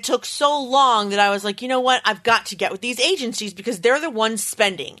 And it took so long that I was like, you know what? I've got to get with these agencies because they're the ones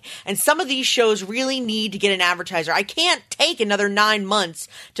spending. And some of these shows really need to get an advertiser. I can't take another 9 months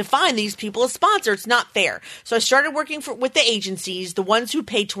to find these people a sponsor. It's not fair. So I started working with the agencies, the ones who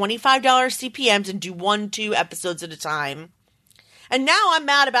pay $25 CPMs and do 1-2 episodes at a time. And now I'm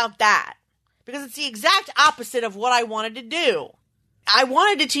mad about that because it's the exact opposite of what I wanted to do. I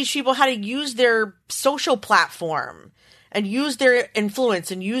wanted to teach people how to use their social platform and use their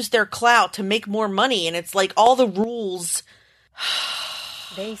influence and use their clout to make more money. And it's like all the rules.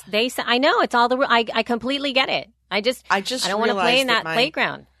 I know it's all the. I completely get it. I don't want to play in that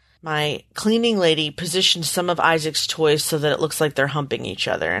playground. My cleaning lady positioned some of Isaac's toys so that it looks like they're humping each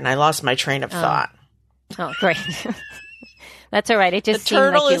other, and I lost my train of thought. Oh, great. That's all right. It just the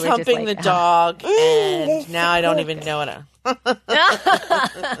turtle seemed like is humping the dog, and now I don't even know what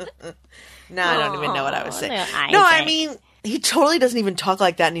I don't even know what I was saying. No, I mean, he totally doesn't even talk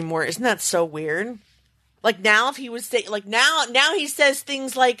like that anymore. Isn't that so weird? Like now, if he would say, like now he says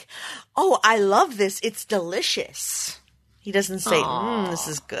things like, "Oh, I love this. It's delicious." He doesn't say, "This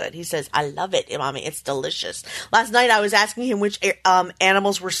is good." He says, "I love it, Mommy. It's delicious." Last night, I was asking him which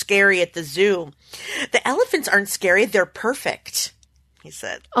animals were scary at the zoo. The elephants aren't scary. They're perfect. He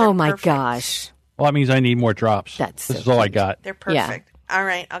said. Oh my gosh. Well, that means I need more drops. This is all I got. They're perfect. Yeah. All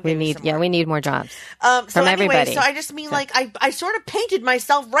right, I'll give you some more. We need more drops. From everybody. So I just mean I sort of painted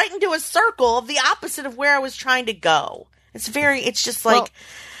myself right into a circle of the opposite of where I was trying to go. It's just like,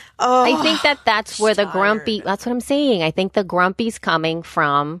 I think that's where the grumpy, that's what I'm saying. I think the grumpy's coming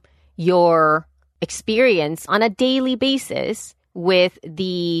from your experience on a daily basis with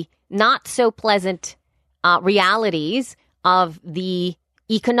the not so pleasant realities of the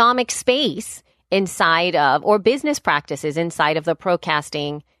economic space inside of, or business practices inside of the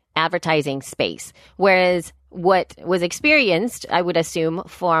Procasting advertising space. Whereas what was experienced, I would assume,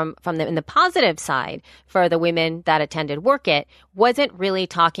 from in the positive side for the women that attended Work It wasn't really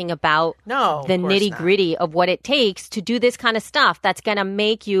talking about the nitty gritty of what it takes to do this kind of stuff that's going to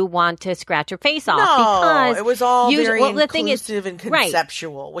make you want to scratch your face off. Because it was all very inclusive and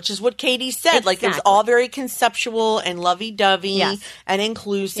conceptual, which is what Katie said. Exactly. Like, it was all very conceptual and lovey-dovey and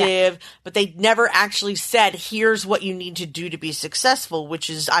inclusive, but they never actually said, here's what you need to do to be successful, which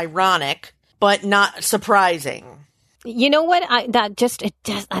is ironic, but not surprising. You know what?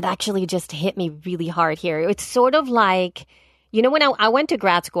 That actually just hit me really hard here. It's sort of like, you know, when I went to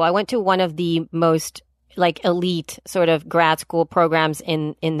grad school, I went to one of the most like elite sort of grad school programs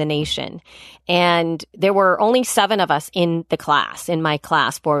in the nation. And there were only 7 of us in my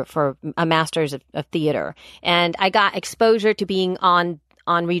class for a master's of theater. And I got exposure to being on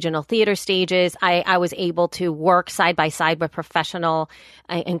regional theater stages. I was able to work side by side with professional,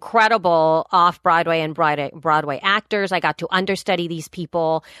 incredible off-Broadway and Broadway actors. I got to understudy these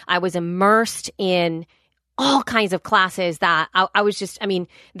people. I was immersed in all kinds of classes that I was just, I mean,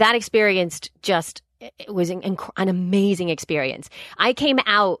 that experience just, it was an amazing experience. I came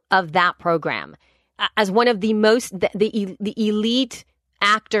out of that program as one of the most, the elite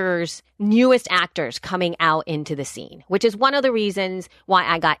actors, newest actors coming out into the scene, which is one of the reasons why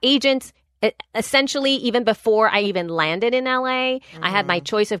I got agents. Essentially, even before I even landed in LA, I had my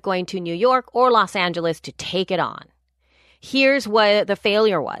choice of going to New York or Los Angeles to take it on. Here's what the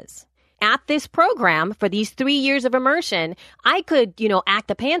failure was. At this program, for these 3 years of immersion, I could, act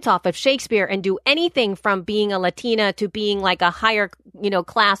the pants off of Shakespeare and do anything from being a Latina to being like a higher,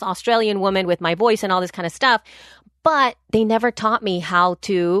 class Australian woman with my voice and all this kind of stuff. But they never taught me how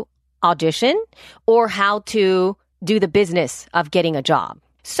to audition or how to do the business of getting a job.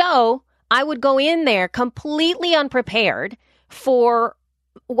 So I would go in there completely unprepared for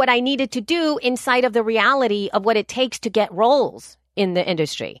what I needed to do inside of the reality of what it takes to get roles in the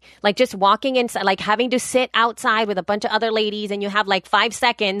industry. Like just walking inside, like having to sit outside with a bunch of other ladies and you have like 5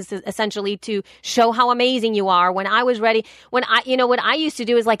 seconds essentially to show how amazing you are. When I was ready, what I used to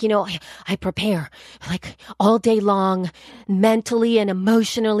do is like, I prepare like all day long mentally and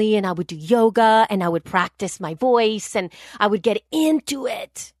emotionally, and I would do yoga and I would practice my voice and I would get into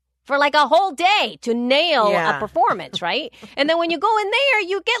it for like a whole day to nail a performance, right? And then when you go in there,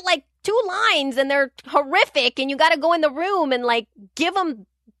 you get like 2 lines and they're horrific and you got to go in the room and like give them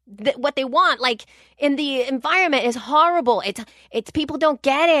what they want. Like, in the environment is horrible. It's people don't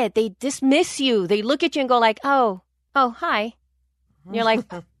get it. They dismiss you. They look at you and go like, oh, hi. And you're like,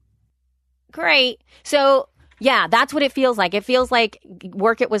 great. So yeah, that's what it feels like. It feels like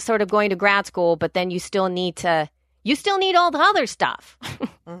Work It was sort of going to grad school, but then you still need all the other stuff,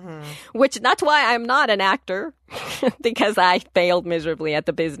 which that's why I'm not an actor, because I failed miserably at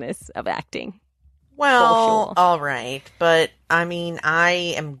the business of acting. Well, all right. But I mean,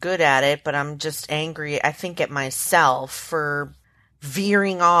 I am good at it, but I'm just angry, I think, at myself for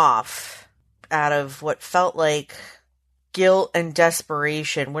veering off out of what felt like guilt and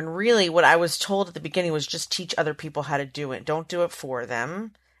desperation, when really what I was told at the beginning was just teach other people how to do it. Don't do it for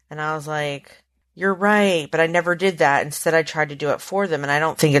them. And I was like, you're right, but I never did that. Instead, I tried to do it for them, and I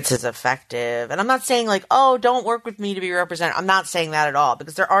don't think it's as effective. And I'm not saying like, oh, don't work with me to be represented. I'm not saying that at all,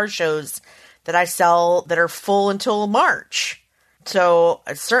 because there are shows that I sell that are full until March. So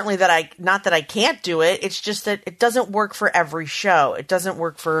certainly not that I can't do it. It's just that it doesn't work for every show. It doesn't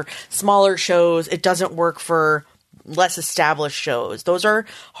work for smaller shows. It doesn't work for less established shows. Those are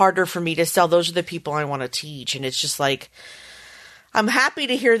harder for me to sell. Those are the people I want to teach. And it's just like, I'm happy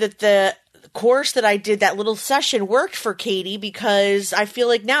to hear that the course that I did, that little session, worked for Katie, because I feel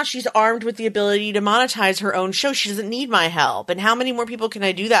like now she's armed with the ability to monetize her own show. She doesn't need my help. And how many more people can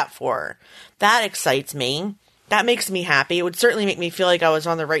I do that for? That excites me. That makes me happy. It would certainly make me feel like I was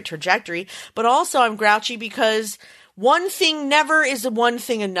on the right trajectory. But also I'm grouchy because one thing never is one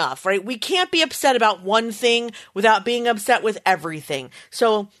thing enough, right? We can't be upset about one thing without being upset with everything.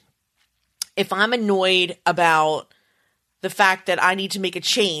 So if I'm annoyed about the fact that I need to make a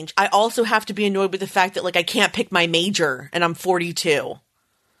change, I also have to be annoyed with the fact that, like, I can't pick my major and I'm 42,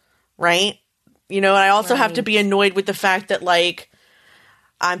 right? And I also have to be annoyed with the fact that, like,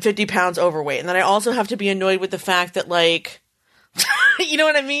 I'm 50 pounds overweight. And then I also have to be annoyed with the fact that, like, you know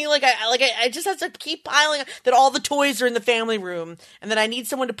what I mean? I just have to keep piling up that all the toys are in the family room and that I need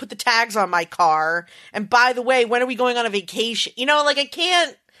someone to put the tags on my car. And by the way, when are we going on a vacation?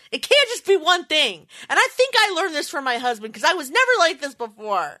 It can't just be one thing. And I think I learned this from my husband, because I was never like this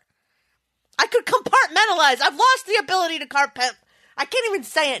before. I could compartmentalize. I've lost the ability to I can't even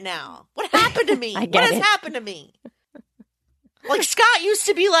say it now. What happened to me? What has happened to me? Like Scott used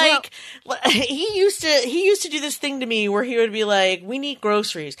to be like, he used to do this thing to me where he would be like, we need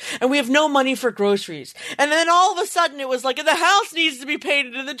groceries and we have no money for groceries. And then all of a sudden it was like, and the house needs to be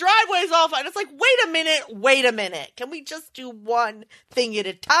painted and the driveway's all fine. It's like, wait a minute. Can we just do one thing at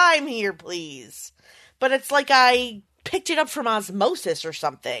a time here, please? But it's like I picked it up from osmosis or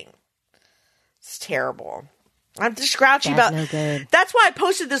something. It's terrible. I'm just grouchy about. No good. That's why I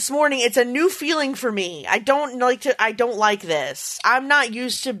posted this morning. It's a new feeling for me. I don't like this. I'm not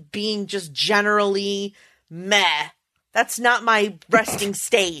used to being just generally meh. That's not my resting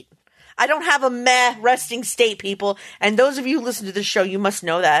state. I don't have a meh resting state, people. And those of you who listen to this show, you must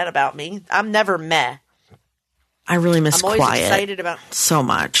know that about me. I'm never meh. I really miss quiet. I'm always excited about so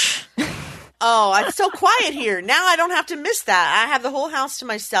much. Oh, it's so quiet here. Now I don't have to miss that. I have the whole house to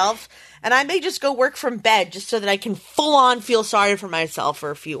myself, and I may just go work from bed just so that I can full on feel sorry for myself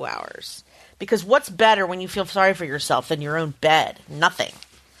for a few hours. Because what's better when you feel sorry for yourself than your own bed? Nothing.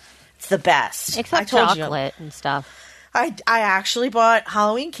 It's the best. Except chocolate and stuff. I actually bought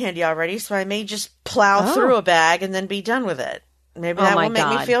Halloween candy already, so I may just plow through a bag and then be done with it. Maybe that will make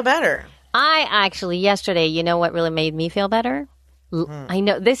me feel better. I actually, yesterday, you know what really made me feel better? I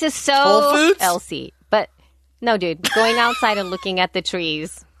know this is so Whole Foods? Elsie, but no, dude, going outside and looking at the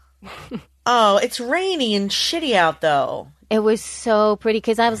trees. Oh, it's rainy and shitty out, though. It was so pretty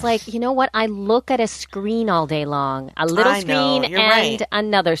because I was like, you know what? I look at a screen all day long, a little screen and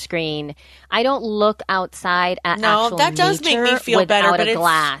another screen. I don't look outside at actual that does make me feel better, but a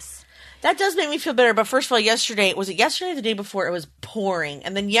glass. That does make me feel better. But first of all, yesterday, was it yesterday or the day before? It was pouring,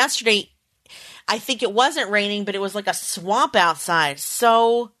 and then yesterday, I think it wasn't raining, but it was like a swamp outside.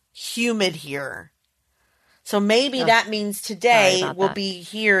 So humid here. So maybe that means today will be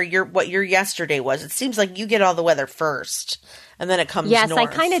here what your yesterday was. It seems like you get all the weather first, and then it comes north. Yes, I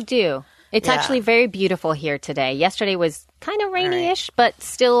kind of do. It's actually very beautiful here today. Yesterday was kind of rainy-ish, but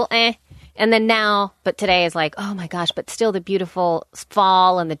still eh. And then now, but today is like, oh my gosh, but still the beautiful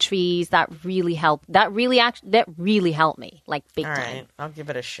fall and the trees, that really helped. That really helped me, like big time. All right, I'll give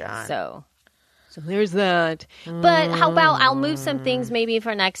it a shot. So there's that. But how about I'll move some things maybe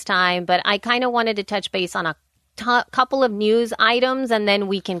for next time. But I kind of wanted to touch base on a couple of news items, and then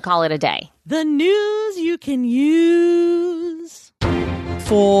we can call it a day. The news you can use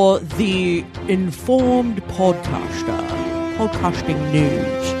for the informed podcaster. Podcasting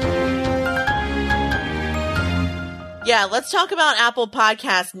news. Yeah, let's talk about Apple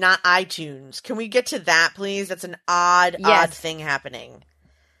Podcasts, not iTunes. Can we get to that, please? That's an odd thing happening.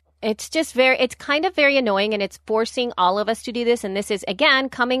 It's kind of very annoying, and it's forcing all of us to do this. And this is, again,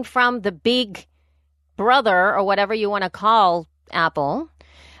 coming from the big brother or whatever you want to call Apple.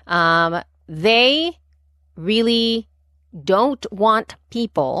 They really don't want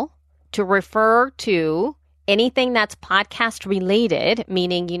people to refer to anything that's podcast related,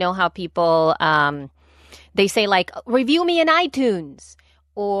 meaning, you know how people, they say like, review me in iTunes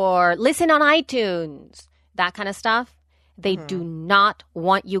or listen on iTunes, that kind of stuff. They do not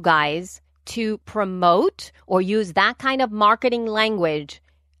want you guys to promote or use that kind of marketing language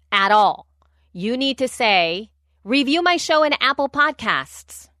at all. You need to say, review my show in Apple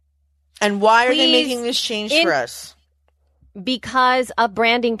Podcasts. And why are they making this change for us? Because of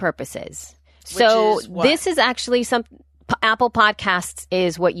branding purposes. So this is actually Apple Podcasts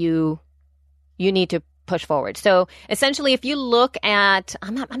is what you need to push forward. So essentially, if you look at,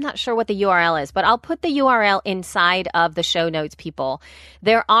 I'm not sure what the URL is, but I'll put the URL inside of the show notes, people.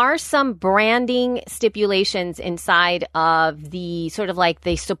 There are some branding stipulations inside of the sort of like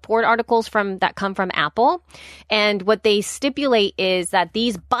the support articles that come from Apple. And what they stipulate is that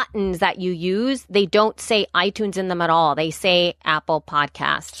these buttons that you use, they don't say iTunes in them at all. They say Apple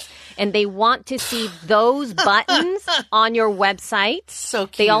Podcasts. And they want to see those buttons on your website. So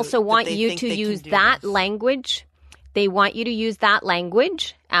cute. They also want you to use that language. They want you to use that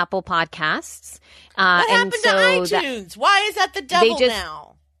language, Apple Podcasts. What happened to iTunes? Why is that the devil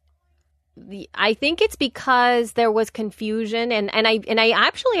now? I think it's because there was confusion, and I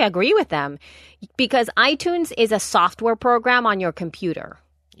actually agree with them, because iTunes is a software program on your computer.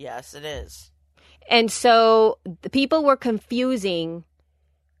 Yes, it is. And so the people were confusing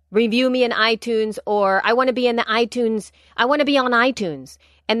review me in iTunes or I want to be in the iTunes. I want to be on iTunes.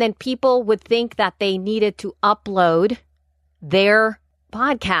 And then people would think that they needed to upload their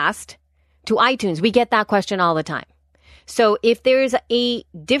podcast to iTunes. We get that question all the time. So if there's a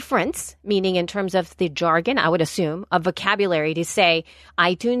difference, meaning in terms of the jargon, I would assume, of vocabulary to say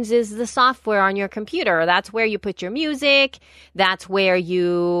iTunes is the software on your computer. That's where you put your music. That's where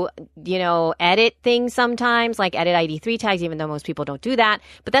you edit things sometimes, like edit ID3 tags, even though most people don't do that.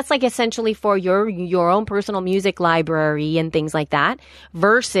 But that's like essentially for your own personal music library and things like that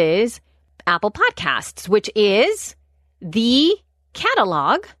versus Apple Podcasts, which is the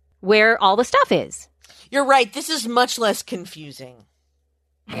catalog where all the stuff is. You're right. This is much less confusing.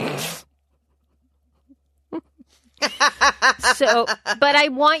 So, but I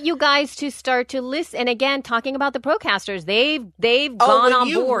want you guys to start to listen. And again, talking about the Procasters, they've gone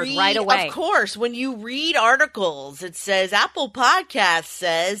on board right away. Of course, when you read articles, it says Apple Podcasts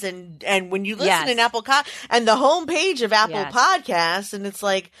says, and when you listen in Apple and the homepage of Apple Podcasts, and it's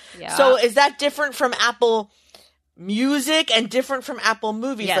like, so is that different from Apple Music and different from Apple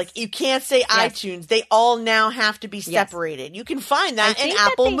Movies? Like you can't say iTunes. They all now have to be separated. You can find that in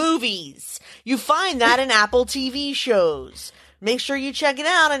Apple Movies. You find that in Apple TV shows. Make sure you check it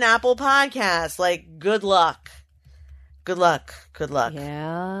out in Apple Podcasts. Like, good luck. Good luck. Good luck.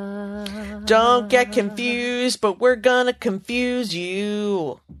 Yeah. Don't get confused, but we're gonna confuse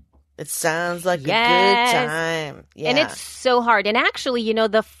you. It sounds like a good time. Yeah. And it's so hard. And actually,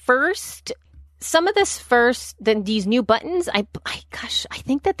 these new buttons, I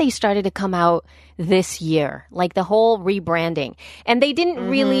think that they started to come out this year, like the whole rebranding. And they didn't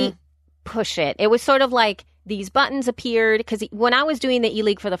really push it. It was sort of like these buttons appeared because when I was doing the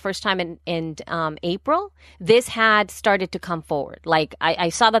E-League for the first time in April, this had started to come forward. Like I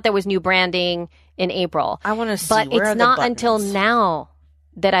saw that there was new branding in April. I want to see but where it's are the not buttons? until now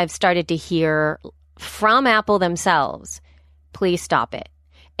that I've started to hear from Apple themselves, please stop it.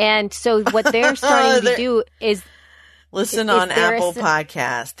 And so what they're starting to do is listen on Apple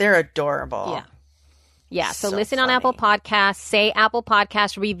Podcasts. They're adorable. Yeah. Yeah. So listen on Apple Podcasts, say Apple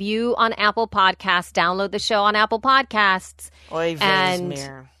Podcasts, review on Apple Podcasts, download the show on Apple Podcasts. Oy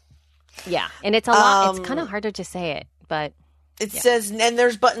vey, yeah. And it's a lot. It's kind of harder to say it, but it says, and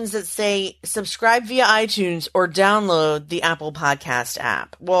there's buttons that say subscribe via iTunes or download the Apple Podcast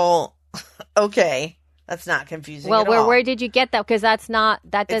app. Well, okay. That's not confusing at all. Where did you get that? Because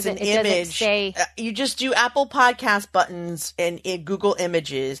it doesn't say. You just do Apple Podcast buttons in Google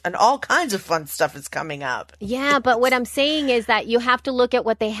Images, and all kinds of fun stuff is coming up. Yeah, but what I'm saying is that you have to look at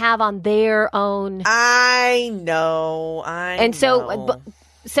what they have on their own. I know.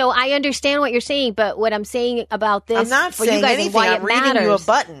 So I understand what you're saying, but what I'm saying about this, I'm not for saying you guys anything. And why I'm reading matters. you a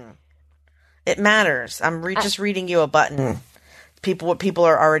button. It matters. I'm just reading you a button. What people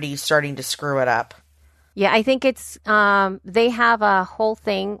are already starting to screw it up. Yeah, I think it's they have a whole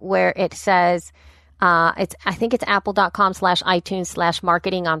thing where it says I think it's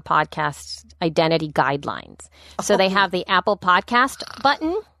apple.com/iTunes/marketing on podcasts identity guidelines. So they have the Apple Podcast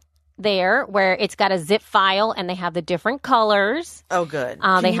button there where it's got a zip file and they have the different colors. Oh, good.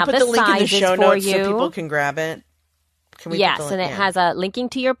 They have put the link in the show for notes you. so people can grab it? Yes, and it has a linking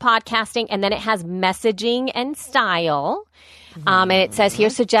to your podcasting, and then it has messaging and style. And it says here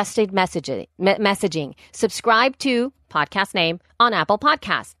suggested messaging. Subscribe to podcast name on Apple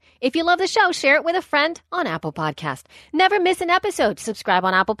Podcast. If you love the show, share it with a friend on Apple Podcast. Never miss an episode. Subscribe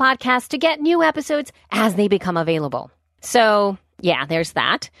on Apple Podcast to get new episodes as they become available. So, yeah, there's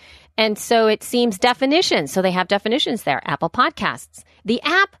that. And so it seems definitions. So they have definitions there. Apple Podcasts. The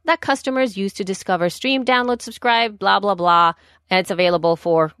app that customers use to discover, stream, download, subscribe, blah, blah, blah. And it's available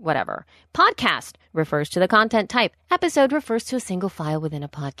for whatever. Podcast refers to the content type. Episode refers to a single file within a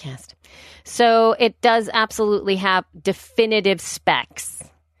podcast. So it does absolutely have definitive specs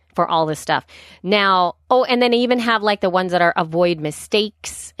for all this stuff. Now, and then even have like the ones that are avoid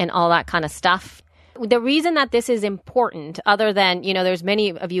mistakes and all that kind of stuff. The reason that this is important, other than, there's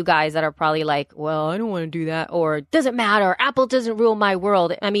many of you guys that are probably like, well, I don't want to do that, or it doesn't matter, Apple doesn't rule my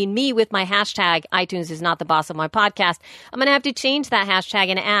world. I mean, me with my hashtag, iTunes is not the boss of my podcast, I'm going to have to change that hashtag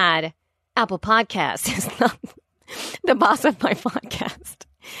and add, Apple Podcast is not the boss of my podcast.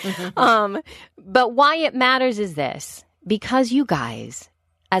 But why it matters is this, because you guys,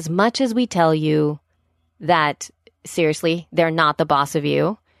 as much as we tell you that, seriously, they're not the boss of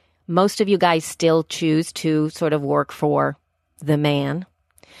you, most of you guys still choose to sort of work for the man.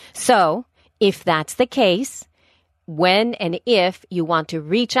 So if that's the case, when and if you want to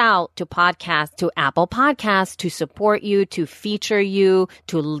reach out to Apple Podcasts to support you, to feature you,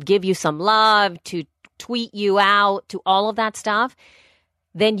 to give you some love, to tweet you out, to all of that stuff,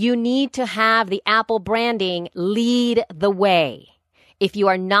 then you need to have the Apple branding lead the way. If you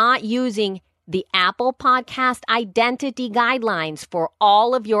are not using the Apple Podcast Identity Guidelines for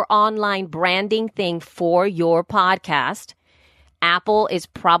all of your online branding thing for your podcast, Apple is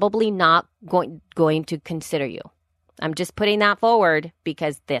probably not going to consider you. I'm just putting that forward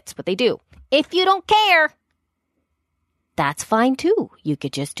because that's what they do. If you don't care, that's fine too. You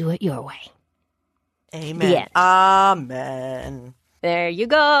could just do it your way. Amen. Amen. There you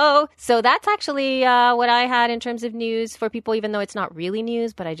go. So that's actually what I had in terms of news for people, even though it's not really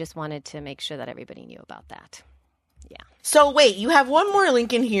news, but I just wanted to make sure that everybody knew about that. Yeah. So wait, you have one more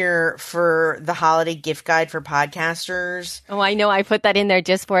link in here for the holiday gift guide for podcasters. Oh, I know. I put that in there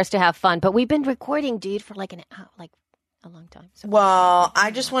just for us to have fun, but we've been recording, dude, for like a long time. So well,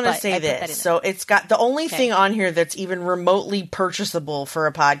 I just want to say this. So it's got the only thing on here that's even remotely purchasable for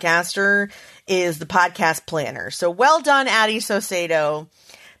a podcaster is the podcast planner. So well done, Addie Saucedo,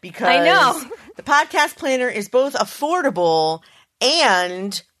 because I know the podcast planner is both affordable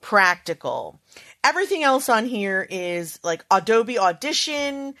and practical. Everything else on here is like Adobe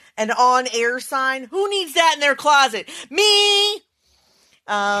Audition, an on-air sign. Who needs that in their closet? Me!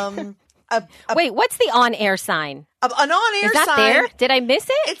 Wait, what's the on-air sign? An on-air is that sign. There? Did I miss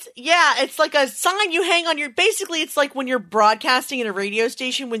it? It's like a sign you hang on your. Basically, it's like when you're broadcasting in a radio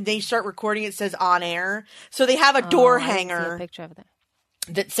station. When they start recording, it says on air. So they have a door hanger. I see a picture of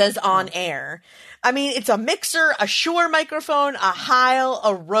that says on air. I mean, it's a mixer, a Shure microphone, a Heil,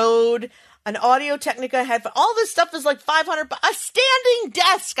 a Rode, an Audio-Technica headphone. All this stuff is like $500. A standing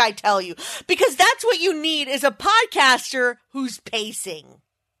desk, I tell you, because that's what you need is a podcaster who's pacing.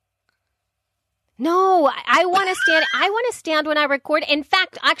 No, I want to stand. I want to stand when I record. In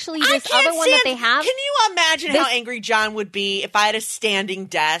fact, actually, this other one that they have. Can you imagine how angry John would be if I had a standing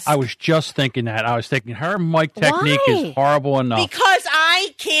desk? I was just thinking that. I was thinking her mic technique is horrible enough. Because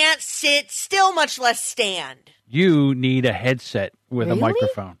I can't sit still, much less stand. You need a headset with a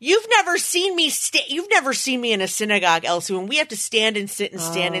microphone. You've never seen me You've never seen me in a synagogue, Elsie, when we have to stand and sit and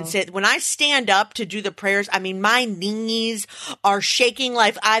stand and sit. When I stand up to do the prayers, I mean, my knees are shaking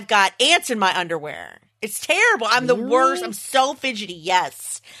like I've got ants in my underwear. It's terrible. I'm the worst. I'm so fidgety.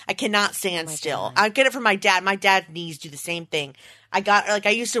 Yes. I cannot stand still. I get it from my dad. My dad's knees do the same thing.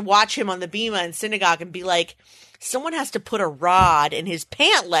 I used to watch him on the bima in synagogue and be like, someone has to put a rod in his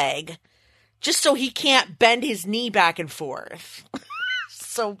pant leg just so he can't bend his knee back and forth.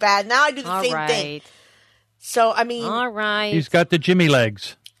 So bad. Now I do the same thing. So, I mean. All right. He's got the Jimmy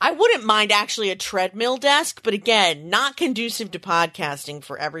legs. I wouldn't mind actually a treadmill desk, but again, not conducive to podcasting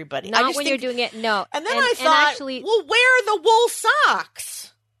for everybody. Not when you're doing it, no. And then I thought, well, where are the wool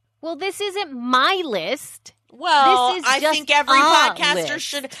socks? Well, this isn't my list. Well, this is I just think every podcaster list.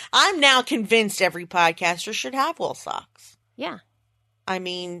 should. I'm now convinced every podcaster should have wool socks. Yeah. I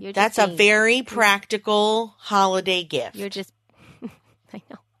mean, that's a very practical holiday gift. You're just, I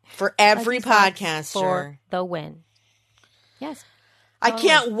know. For every podcaster. For the win. Yes. I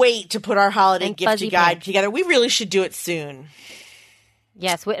can't wait to put our holiday gift guide together. We really should do it soon.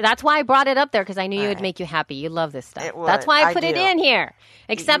 Yes, that's why I brought it up there, because I knew it would make you happy. You love this stuff. That's why I put it in here.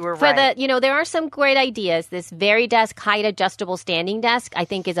 Except for there are some great ideas. This Very Desk height adjustable standing desk, I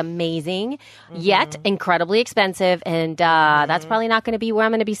think, is amazing, yet incredibly expensive. And that's probably not going to be where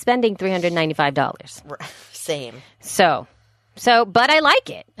I'm going to be spending $395. Same. So, but I like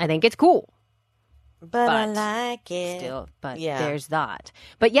it. I think it's cool. But I like it. Still, but there's that.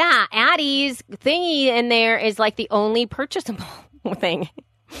 But yeah, Addie's thingy in there is like the only purchasable thing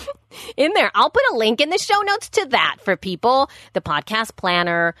in there. I'll put a link in the show notes to that for people. The podcast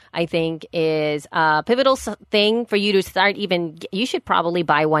planner, I think, is a pivotal thing for you to start you should probably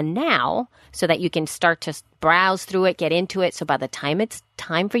buy one now so that you can start to browse through it, get into it. So by the time it's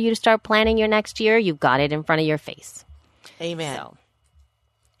time for you to start planning your next year, you've got it in front of your face. Amen.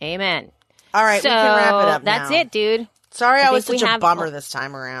 Amen. All right, so we can wrap it up now. That's it, dude. Sorry I was such a bummer this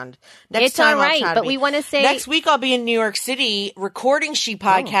time around. It's all right, but we want to say... Next week I'll be in New York City recording She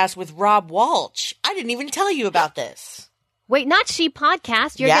Podcast with Rob Walsh. I didn't even tell you about this. Wait, not She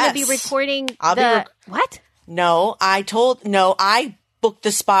Podcast. You're going to be recording what? No, I booked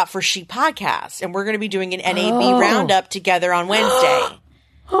the spot for She Podcast, and we're going to be doing an NAB roundup together on Wednesday.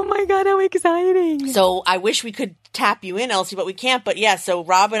 Oh my God, how exciting. So I wish we could tap you in, Elsie, but we can't. But yeah, so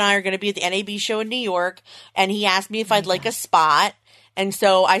Rob and I are going to be at the NAB show in New York, and he asked me if I'd like a spot. And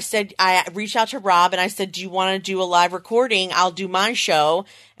so I reached out to Rob and I said, do you want to do a live recording? I'll do my show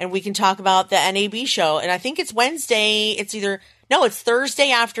and we can talk about the NAB show. And I think it's Wednesday. It's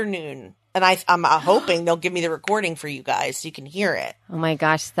Thursday afternoon. And I'm hoping they'll give me the recording for you guys so you can hear it. Oh my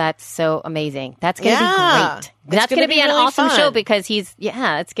gosh, that's so amazing. That's going to be great. That's going to be an awesome show because it's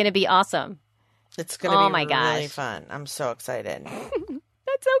going to be awesome. It's going to be really fun. I'm so excited.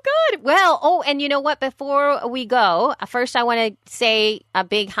 That's That's so good. Well, and you know what? Before we go, first I want to say a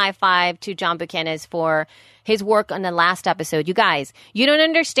big high five to John Buchanan for his work on the last episode. You guys, you don't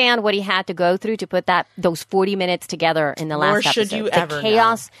understand what he had to go through to put those 40 minutes together in the last episode. Nor should you ever the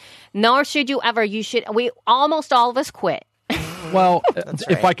chaos. Know. Nor should you ever. We almost all of us quit. Well,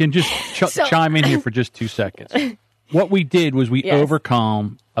 if I can just chime in here for just 2 seconds. What we did was we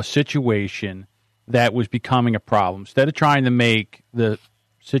overcome a situation that was becoming a problem. Instead of trying to make the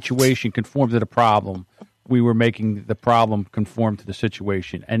situation conform to the problem, we were making the problem conform to the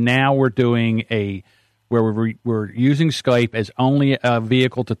situation. And now we're doing where we're using Skype as only a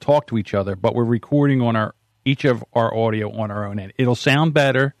vehicle to talk to each other, but we're recording on each of our audio on our own end. It'll sound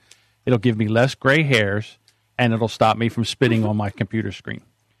better. It'll give me less gray hairs, and it'll stop me from spitting on my computer screen.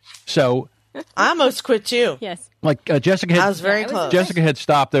 So I almost quit too. Yes. Like Jessica had, I was very close. Jessica had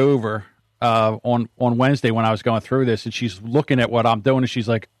stopped over on Wednesday when I was going through this, and she's looking at what I'm doing, and she's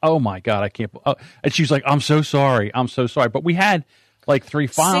like, "Oh my God, I can't!" And she's like, "I'm so sorry, I'm so sorry." But we had like 3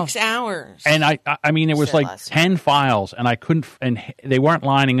 files, 6 hours, and I mean, it was like 10 files, and I couldn't, and they weren't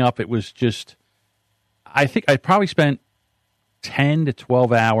lining up. It was just, I think I probably spent 10 to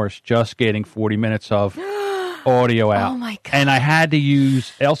 12 hours just getting 40 minutes of audio out. Oh my God! And I had to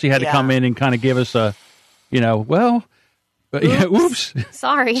use Elsie had to come in and kind of give us a, oops.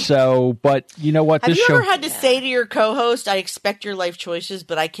 Sorry. So, but you know what? Have you ever had to say to your co-host, "I expect your life choices,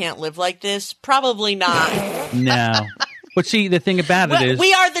 but I can't live like this"? Probably not. No. But see, the thing about it is,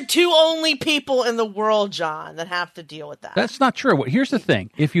 we are the 2 only people in the world, John, that have to deal with that. That's not true. Here's the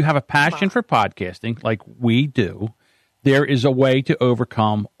thing: if you have a passion for podcasting, like we do, there is a way to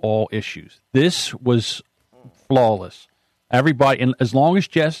overcome all issues. This was flawless. Everybody, and as long as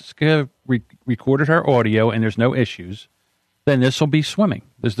Jessica recorded her audio and there's no issues, then this will be swimming.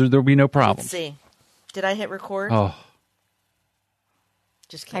 There'll be no problem. Let's see. Did I hit record? Oh.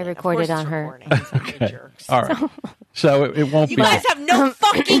 Just kidding. I recorded on her. Okay. All right. So it won't be. You guys have no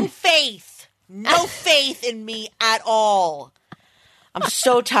fucking faith. No faith in me at all. I'm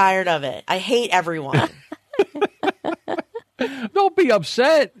so tired of it. I hate everyone. Don't be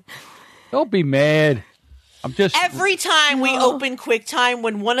upset. Don't be mad. I'm just every time we open QuickTime,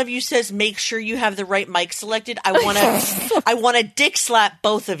 when one of you says, "Make sure you have the right mic selected," I want to dick slap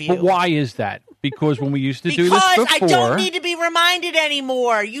both of you. But why is that? Because when we used to do this before, I don't need to be reminded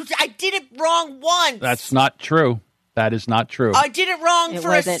anymore. I did it wrong once. That's not true. That is not true. I did it wrong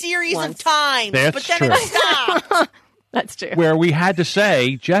for a series of times, but then it stopped. That's true. Where we had to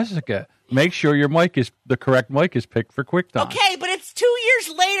say, Jessica, make sure your the correct mic is picked for QuickTime. Okay, but it's 2 years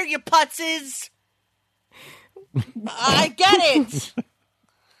later, you putzes. I get it.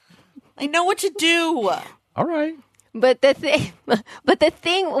 I know what to do. All right. But the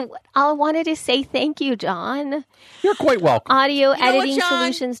thing, I wanted to say thank you, John. You're quite welcome.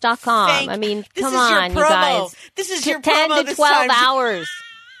 AudioEditingSolutions.com. I mean, come on, you guys. This is your 10 promo to 12 hours.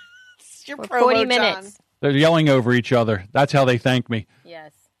 This is your for promo, 40 minutes. John. They're yelling over each other. That's how they thank me.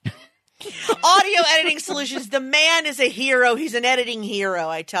 Yes. Audio Editing Solutions. The man is a hero. He's an editing hero,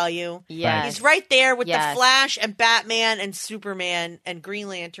 I tell you. Yes. He's right there with the Flash and Batman and Superman and Green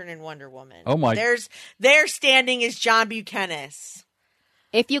Lantern and Wonder Woman. Oh, my. Their standing is John Buchanan.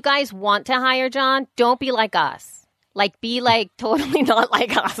 If you guys want to hire John, don't be like us. Be totally not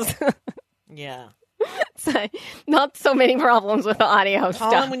like us. Yeah. So, not so many problems with the audio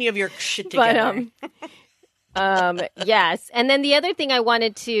stuff. Call him when you have your shit together. Yes. And then the other thing I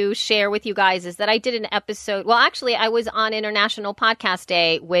wanted to share with you guys is that I did an episode. Well, actually, I was on International Podcast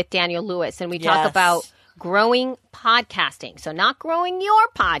Day with Daniel Lewis, and we talk about growing podcasting. So not growing your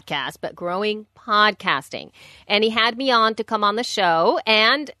podcast, but growing podcasting. And he had me on to come on the show.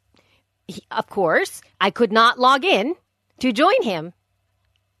 And of course, I could not log in to join him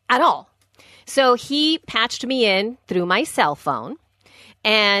at all. So he patched me in through my cell phone.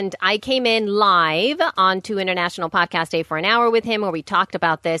 And I came in live onto International Podcast Day for an hour with him where we talked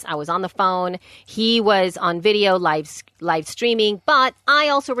about this. I was on the phone. He was on video live streaming, but I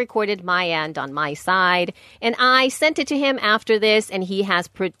also recorded my end on my side. And I sent it to him after this, and he has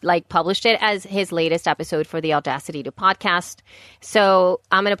published it as his latest episode for the Audacity to Podcast. So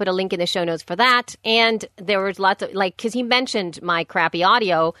I'm going to put a link in the show notes for that. And there was lots of, because he mentioned my crappy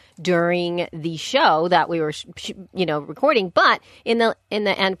audio during the show that we were, recording. But in the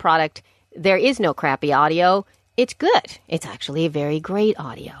end product, there is no crappy audio. It's good. It's actually a very great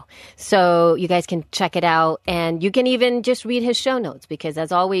audio. So you guys can check it out, and you can even just read his show notes because,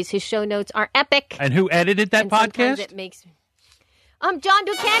 as always, his show notes are epic. And who edited that podcast? It makes John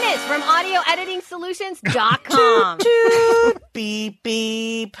Buchanan from AudioEditingSolutions.com. Beep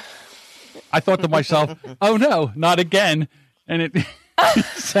beep. I thought to myself, "Oh no, not again!" And it. He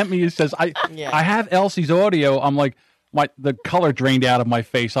sent me. He says, I have Elsie's audio. I'm like, the color drained out of my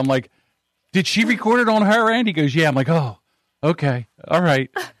face. I'm like, did she record it on her end? He goes, yeah. I'm like, oh, okay. All right.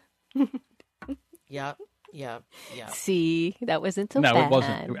 Yep. See, that wasn't so bad. No, it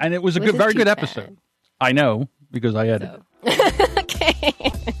wasn't. And it was a very good episode. I know, because I edited it. Okay.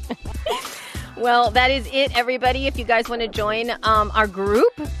 Well, that is it, everybody. If you guys want to join our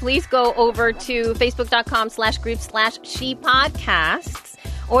group, please go over to facebook.com/group/ShePodcasts.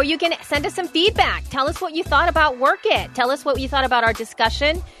 Or you can send us some feedback. Tell us what you thought about Work It. Tell us what you thought about our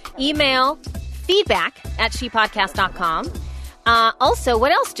discussion. Email feedback@shepodcast.com. Also,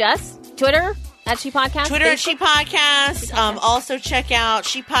 what else, Jess? Twitter at ShePodcast? Twitter at ShePodcast. Also check out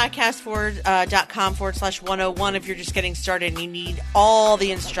shepodcast.com/101 if you're just getting started and you need all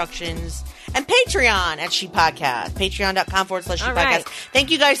the instructions. And Patreon at ShePodcast. Patreon.com/ShePodcast. Right.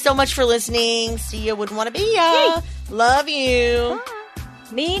 Thank you guys so much for listening. See ya, wouldn't want to be ya. Yay. Love you.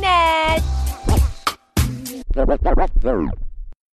 Mean it.